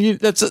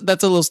that's a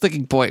little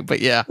sticking point, but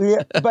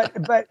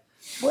but but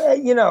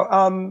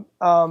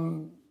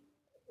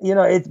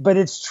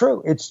it's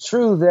true. It's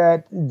true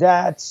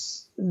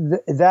that's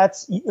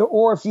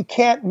or if you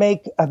can't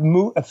make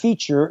a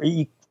feature,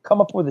 you come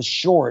up with a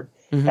short.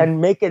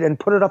 And make it and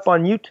put it up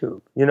on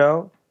YouTube.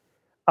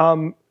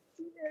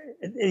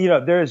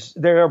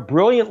 There are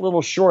brilliant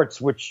little shorts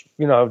which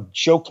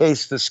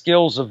showcase the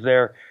skills of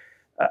their.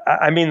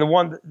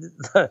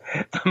 The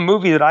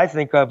movie that I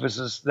think of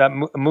is that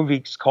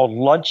movie called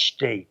Lunch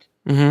Date,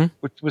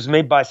 which was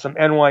made by some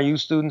NYU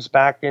students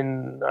back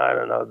in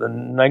the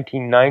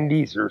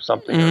 1990s or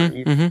something,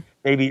 or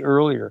maybe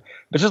earlier.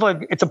 But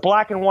it's a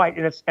black and white,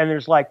 and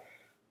there's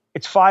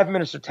it's 5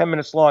 minutes or 10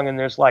 minutes long, and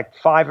there's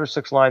 5 or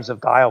 6 lines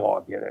of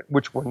dialogue in it,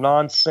 which were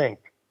non-sync.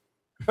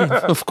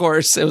 Of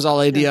course, it was all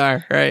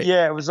ADR, right?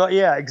 Yeah, it was.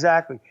 Yeah,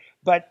 exactly.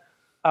 But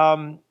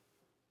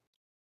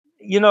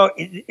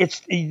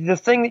it's the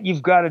thing that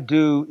you've got to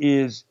do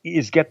is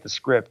get the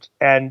script,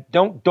 and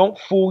don't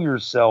fool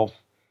yourself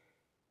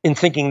in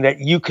thinking that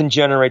you can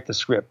generate the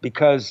script,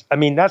 because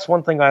that's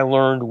one thing I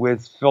learned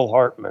with Phil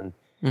Hartman,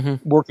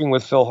 working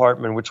with Phil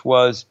Hartman, which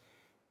was.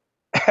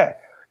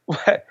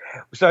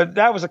 So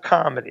that was a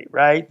comedy,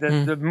 right?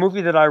 The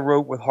movie that I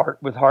wrote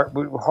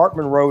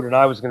Hartman wrote, and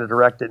I was going to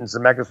direct it, and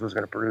Zemeckis was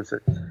going to produce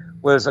it,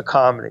 was a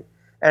comedy.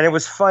 And it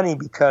was funny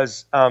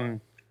because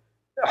Hartman,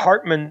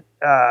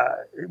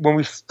 when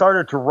we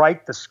started to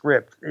write the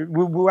script,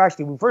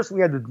 first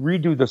we had to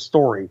redo the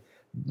story,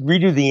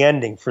 redo the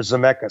ending for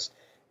Zemeckis.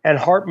 And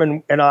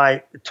Hartman and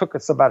I, it took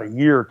us about a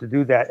year to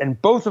do that.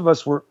 And both of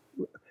us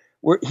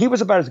he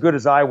was about as good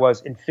as I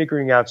was in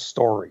figuring out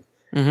story.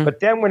 But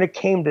then when it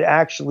came to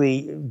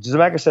actually,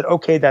 Zemeckis said,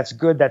 okay, that's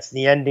good. That's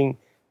the ending.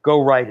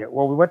 Go write it.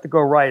 Well, we went to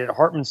go write it.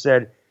 Hartman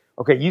said,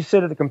 okay, you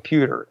sit at the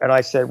computer. And I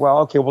said,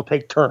 well, okay, we'll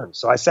take turns.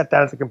 So I sat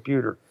down at the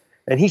computer,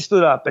 and he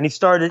stood up and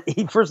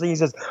first thing he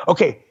says,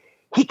 okay,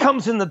 he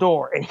comes in the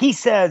door and he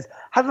says,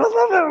 and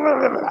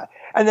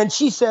then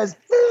she says,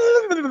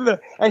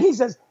 and he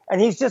says,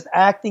 and he's just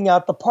acting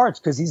out the parts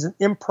because he's an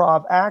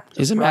improv actor.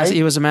 He's a master.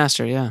 He was a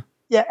master. Yeah.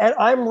 Yeah, and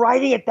I'm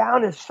writing it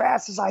down as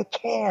fast as I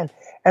can.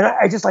 And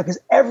I just like, because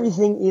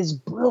everything is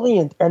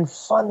brilliant and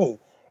funny.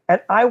 And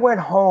I went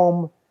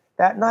home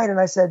that night and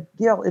I said,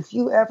 Gil, if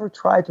you ever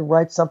try to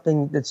write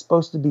something that's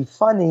supposed to be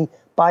funny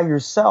by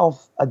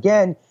yourself,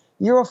 again,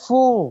 you're a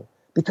fool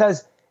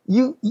because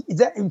you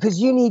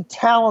need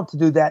talent to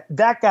do that.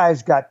 That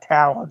guy's got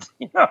talent,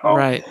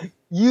 Right.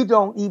 You're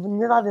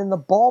not in the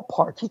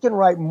ballpark. He can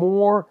write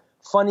more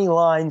funny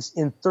lines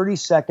in 30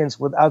 seconds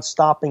without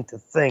stopping to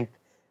think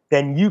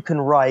than you can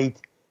write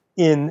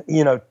in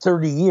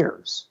 30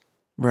 years.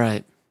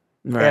 Right.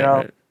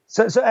 Right.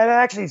 So and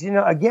actually,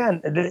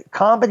 again, the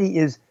comedy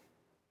is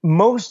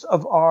most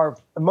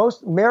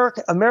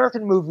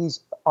American movies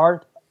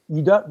aren't.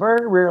 You don't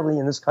very rarely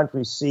in this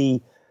country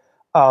see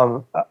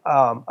a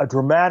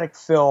dramatic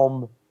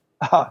film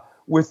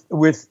with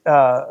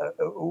a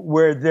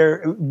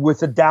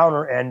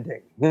downer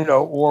ending,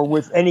 or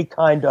with any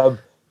kind of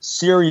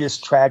serious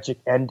tragic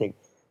ending.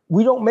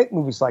 We don't make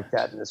movies like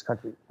that in this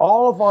country.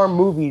 All of our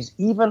movies,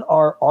 even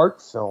our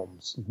art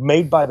films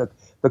made by the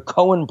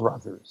Coen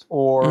brothers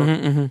or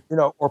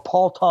or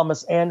Paul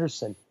Thomas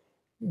Anderson,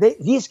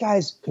 these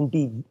guys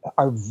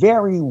are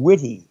very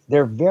witty.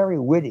 They're very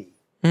witty.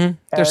 Mm-hmm.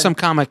 There's some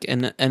comic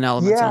in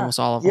elements in almost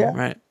all of them,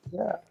 right?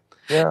 Yeah.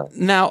 Yeah.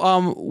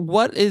 Now,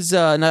 what is?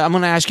 Now I'm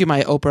going to ask you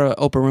my Oprah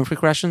Winfrey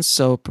questions.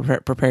 So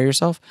prepare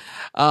yourself.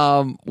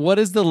 What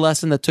is the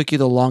lesson that took you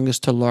the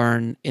longest to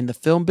learn in the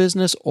film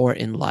business or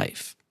in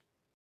life?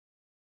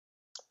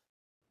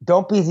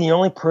 Don't be the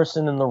only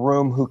person in the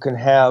room who can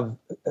have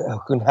a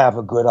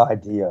good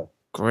idea.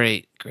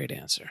 Great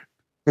answer.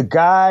 The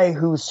guy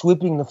who's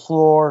sweeping the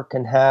floor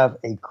can have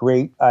a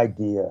great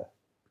idea,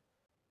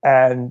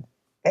 and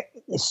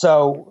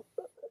so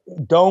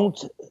don't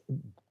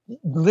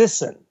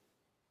listen.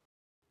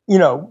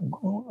 Surround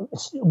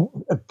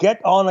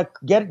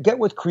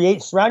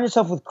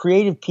yourself with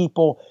creative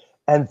people,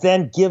 and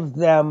then give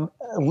them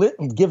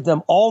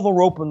all the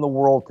rope in the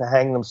world to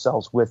hang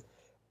themselves with,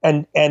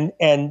 and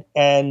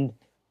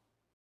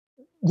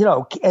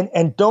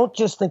don't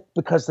just think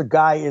because the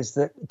guy is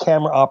the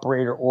camera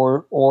operator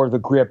or the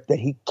grip that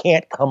he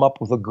can't come up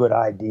with a good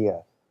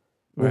idea,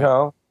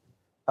 right.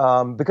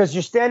 Because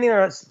you're standing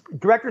there.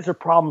 Directors are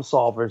problem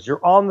solvers. You're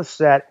on the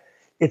set.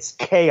 It's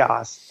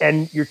chaos,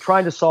 and you're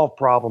trying to solve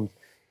problems.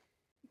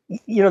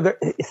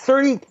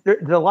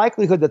 The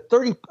likelihood that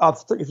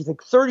if you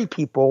think 30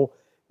 people,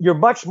 you're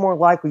much more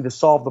likely to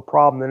solve the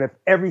problem than if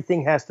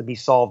everything has to be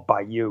solved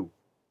by you.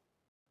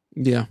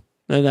 Yeah,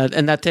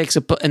 and that takes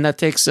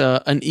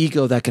an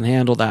ego that can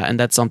handle that, and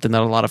that's something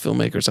that a lot of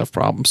filmmakers have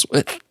problems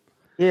with.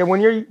 Yeah,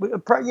 when you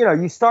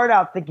start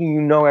out thinking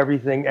you know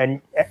everything,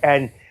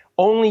 and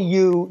only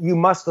you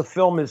must. The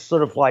film is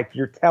sort of like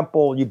your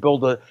temple. You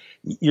build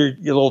your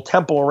little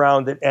temple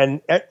around it,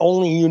 and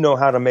only you know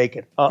how to make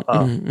it.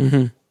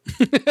 Mm-hmm.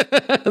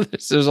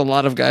 There's a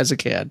lot of guys that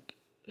can.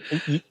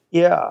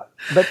 Yeah,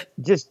 but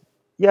it's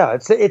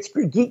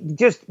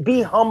just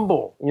be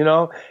humble.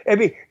 I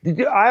mean,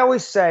 I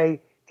always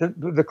say to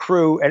the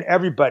crew and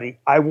everybody,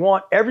 I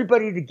want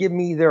everybody to give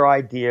me their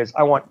ideas.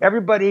 I want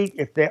everybody,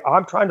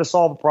 I'm trying to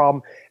solve a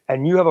problem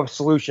and you have a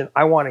solution,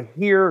 I want to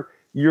hear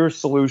your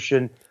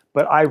solution.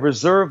 But I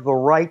reserve the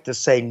right to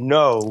say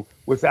no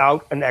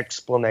without an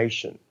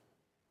explanation.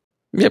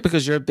 Yeah,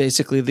 because you're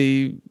basically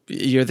the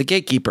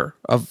gatekeeper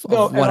of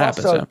what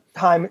happens. Also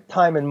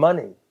time and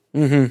money.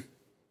 Mm-hmm.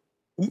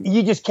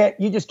 You just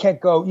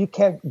can't go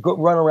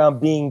run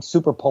around being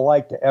super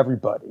polite to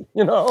everybody.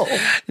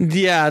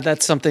 Yeah,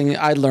 that's something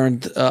I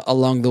learned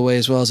along the way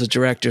as well as a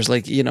director. Is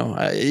like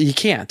you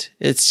can't.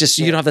 It's just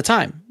you don't have the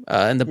time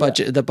and the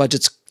budget. Yeah. The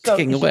budget's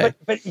kicking away.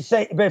 But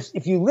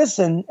if you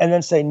listen and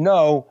then say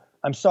no,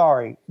 I'm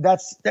sorry. That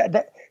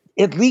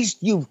at least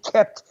you've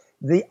kept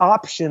the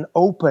option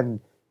open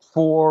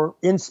for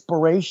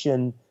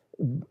inspiration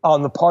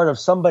on the part of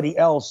somebody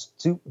else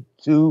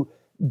to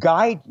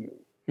guide you.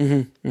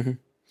 Mm-hmm, mm-hmm.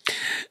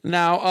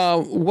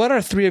 Now, what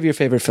are 3 of your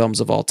favorite films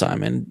of all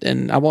time?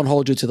 And I won't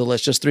hold you to the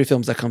list. Just 3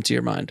 films that come to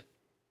your mind.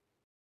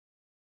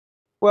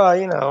 Well,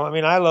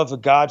 I love The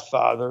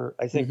Godfather.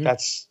 I think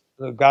that's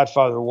The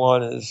Godfather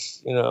 1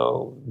 is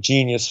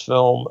genius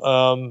film.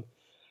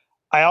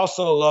 I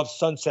also love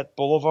Sunset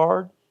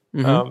Boulevard.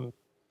 Mm-hmm.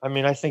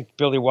 I think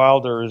Billy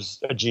Wilder is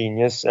a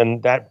genius,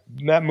 and that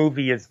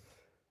movie is.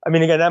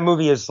 That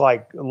movie is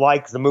like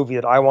the movie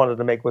that I wanted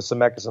to make with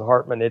Zemeckis and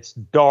Hartman. It's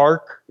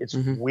dark, it's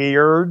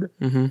weird,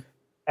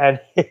 and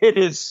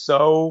it's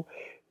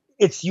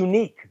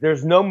unique.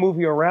 There's no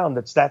movie around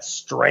that's that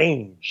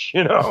strange,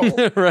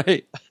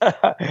 Right.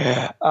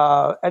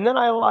 And then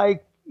I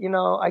like,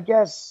 I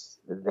guess.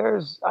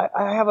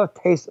 I have a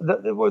taste.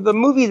 The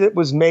movie that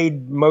was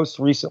made most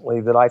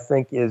recently that I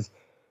think is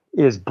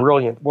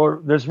brilliant.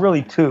 Well, there's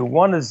really 2.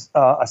 One is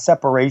A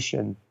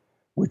Separation,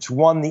 which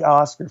won the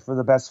Oscar for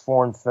the best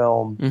foreign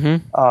film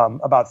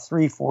about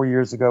 3-4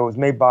 years ago. It was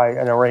made by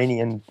an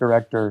Iranian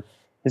director.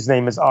 His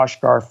name is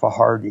Ashghar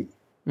Farhadi.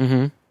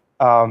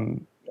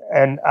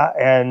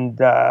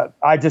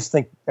 I just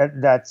think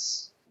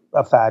that's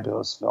a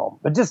fabulous film.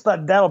 But just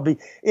that'll be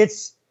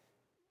it's.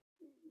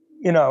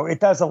 It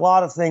does a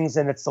lot of things,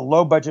 and it's a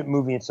low budget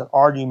movie. It's an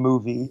arty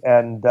movie,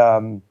 and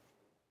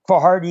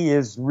Farhadi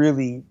is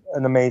really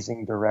an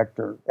amazing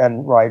director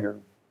and writer.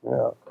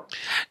 Yeah.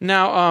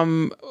 Now,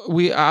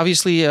 we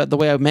obviously the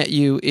way I met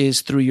you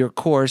is through your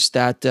course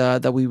that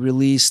we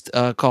released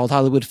called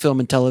Hollywood Film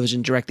and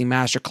Television Directing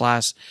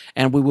Masterclass,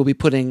 and we will be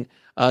putting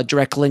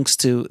direct links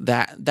to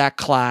that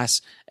class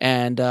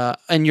and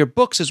your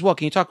books as well.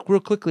 Can you talk real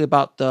quickly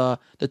about the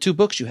two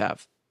books you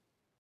have?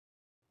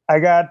 I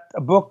got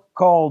a book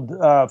called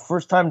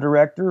First Time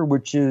Director,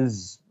 which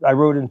I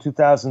wrote in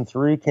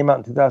 2003, came out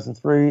in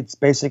 2003. It's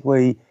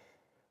basically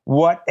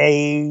what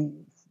a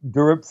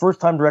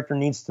first-time director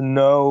needs to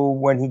know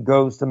when he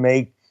goes to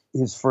make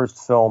his first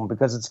film,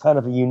 because it's kind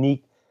of a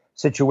unique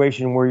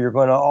situation where you're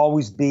going to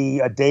always be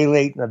a day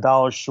late and a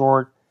dollar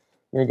short.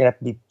 You're going to have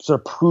to be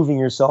sort of proving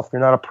yourself.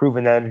 You're not a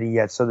proven entity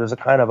yet. So there's a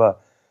kind of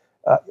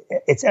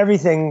it's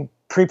everything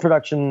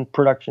pre-production,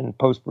 production,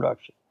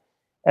 post-production.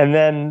 And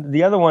then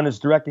the other one is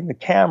directing the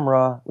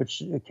camera,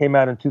 which came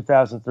out in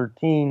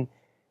 2013.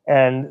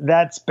 And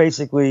that's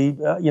basically,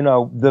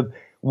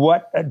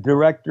 what a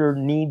director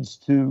needs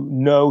to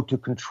know to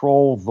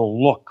control the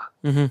look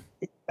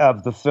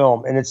of the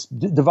film. And it's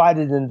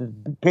divided into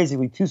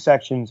basically two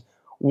sections.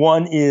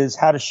 One is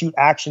how to shoot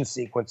action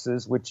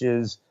sequences, which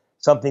is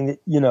something that,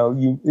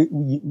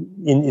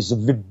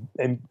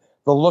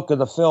 the look of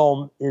the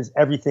film is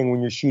everything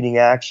when you're shooting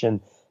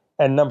action.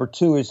 And number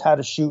two is how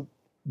to shoot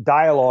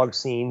dialogue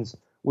scenes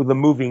with a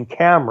moving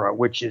camera,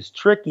 which is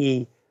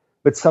tricky,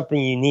 but something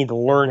you need to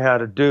learn how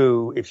to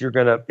do if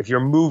your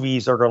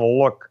movies are going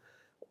to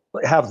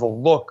have the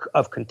look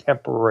of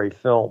contemporary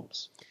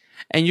films.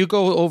 And you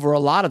go over a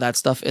lot of that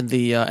stuff in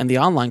the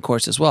online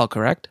course as well,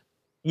 correct?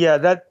 Yeah,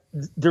 that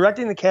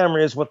directing the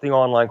camera is what the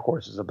online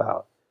course is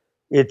about.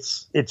 It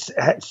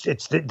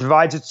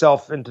divides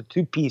itself into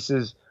two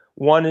pieces.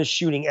 One is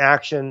shooting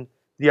action.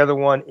 The other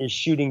one is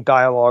shooting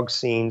dialogue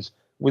scenes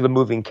with a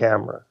moving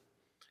camera.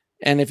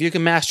 And if you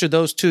can master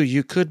those two,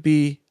 you could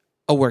be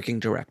a working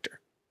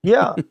director.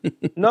 Yeah.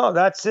 No,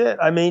 that's it.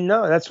 I mean,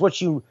 no,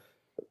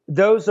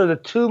 those are the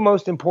two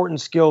most important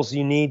skills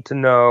you need to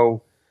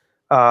know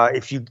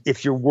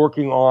if you're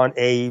working on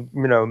a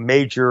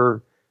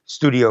major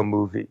studio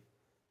movie.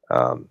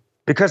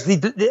 Because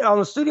on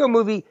the studio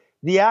movie,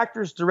 the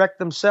actors direct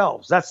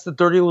themselves. That's the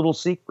dirty little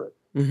secret.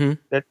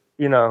 That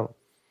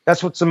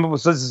that's what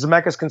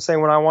Zemeckis can say.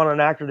 When I want an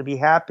actor to be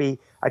happy,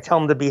 I tell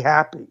him to be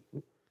happy.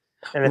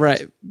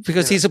 Right,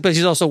 because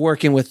he's also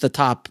working with the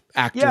top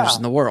actors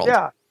in the world.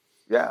 Yeah.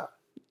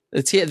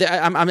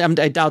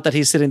 I doubt that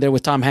he's sitting there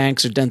with Tom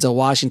Hanks or Denzel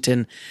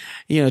Washington,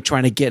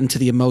 trying to get into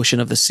the emotion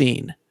of the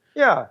scene.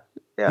 Yeah.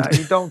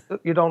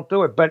 You don't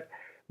do it. But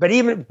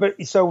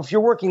so if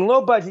you're working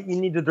low budget, you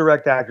need to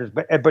direct actors.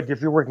 But if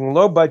you're working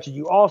low budget,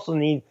 you also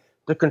need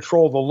to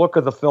control the look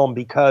of the film,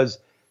 because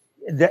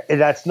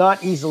that's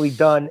not easily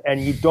done,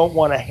 and you don't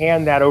want to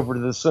hand that over to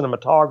the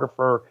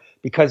cinematographer,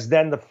 because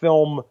then the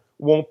film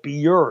won't be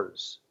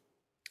yours.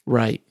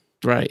 Right.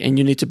 And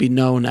you need to be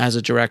known as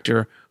a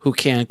director who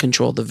can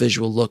control the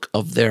visual look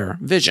of their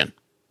vision.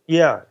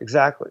 Yeah,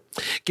 exactly.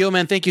 Gil,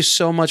 man, thank you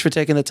so much for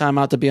taking the time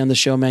out to be on the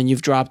show, man.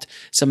 You've dropped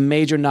some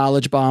major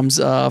knowledge bombs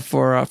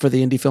for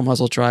the Indie Film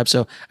Hustle tribe,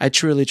 so I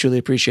truly, truly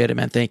appreciate it,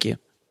 man. Thank you.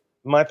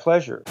 My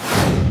pleasure.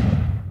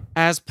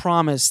 As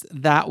promised,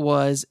 that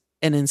was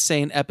an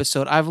insane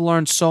episode. I've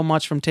learned so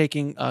much from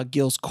taking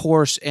Gil's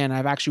course, and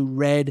I've actually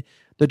read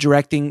the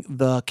Directing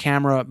the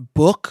Camera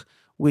book,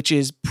 which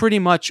is pretty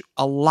much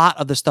a lot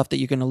of the stuff that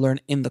you're going to learn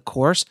in the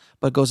course,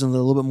 but goes into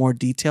a little bit more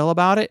detail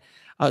about it.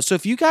 So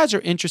if you guys are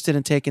interested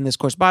in taking this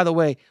course, by the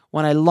way,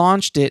 when I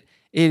launched it,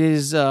 it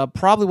is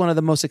probably one of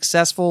the most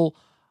successful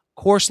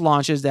course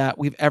launches that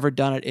we've ever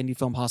done at Indie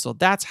Film Hustle.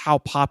 That's how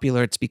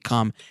popular it's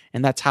become,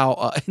 and that's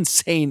how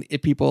insane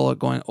people are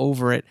going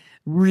over it.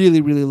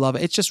 Really, really love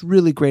it. It's just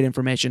really great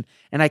information,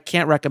 and I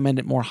can't recommend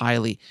it more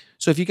highly.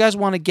 So if you guys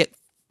want to get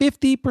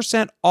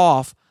 50%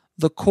 off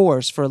the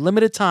course for a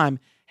limited time,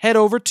 head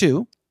over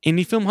to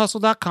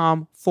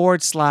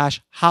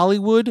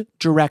indiefilmhustle.com/Hollywood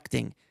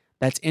directing.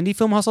 That's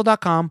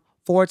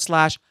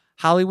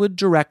indiefilmhustle.com/Hollywood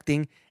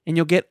directing. And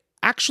you'll get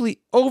actually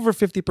over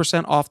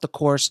 50% off the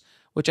course,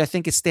 which I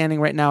think is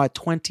standing right now at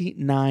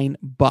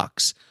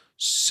 $29.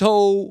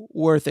 So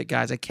worth it,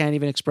 guys. I can't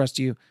even express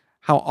to you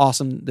how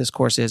awesome this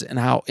course is and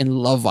how in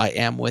love I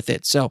am with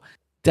it. So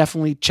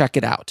definitely check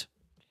it out.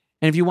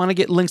 And if you want to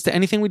get links to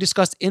anything we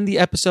discussed in the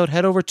episode,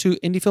 head over to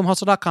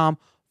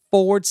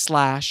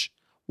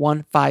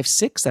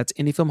indiefilmhustle.com/156. That's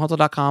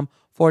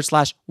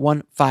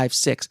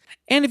indiefilmhustle.com/156.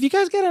 And if you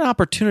guys get an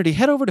opportunity,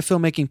 head over to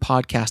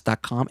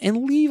filmmakingpodcast.com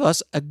and leave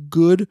us a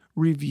good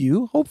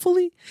review,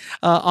 hopefully,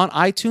 on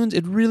iTunes.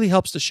 It really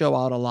helps the show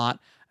out a lot.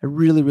 I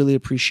really, really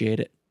appreciate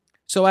it.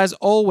 So as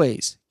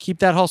always, keep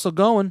that hustle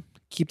going,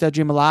 keep that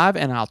dream alive,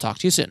 and I'll talk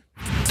to you soon.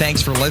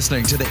 Thanks for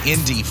listening to the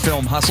Indie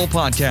Film Hustle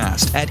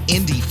podcast at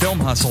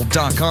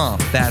indiefilmhustle.com.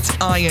 That's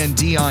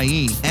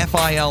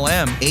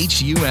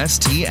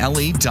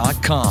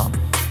INDIEFILMHUSTLE.com.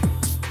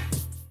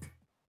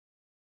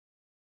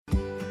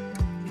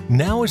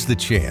 Now is the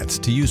chance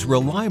to use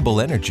reliable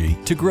energy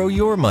to grow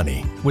your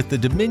money with the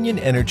Dominion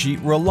Energy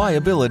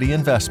Reliability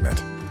Investment.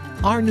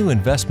 Our new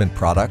investment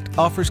product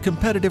offers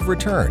competitive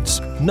returns,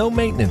 no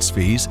maintenance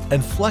fees,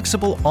 and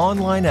flexible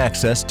online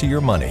access to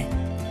your money.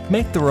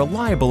 Make the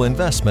reliable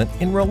investment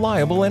in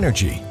reliable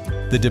energy.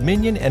 The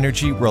Dominion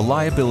Energy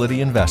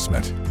Reliability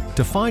Investment.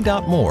 To find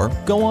out more,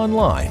 go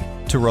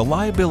online to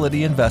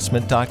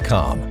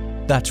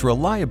reliabilityinvestment.com. That's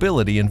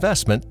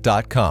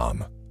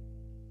reliabilityinvestment.com.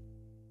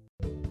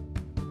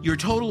 Your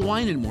Total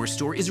Wine & More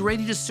store is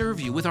ready to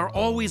serve you with our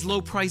always low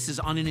prices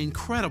on an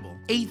incredible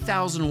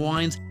 8,000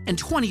 wines and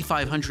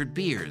 2,500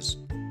 beers.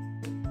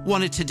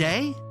 Want it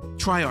today?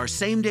 Try our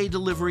same-day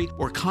delivery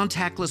or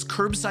contactless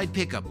curbside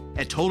pickup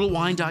at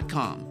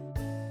TotalWine.com.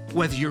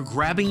 Whether you're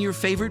grabbing your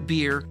favorite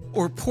beer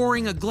or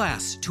pouring a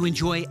glass to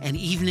enjoy an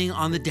evening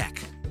on the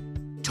deck,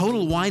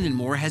 Total Wine &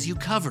 More has you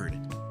covered.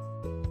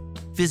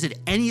 Visit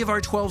any of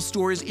our 12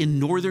 stores in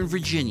Northern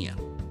Virginia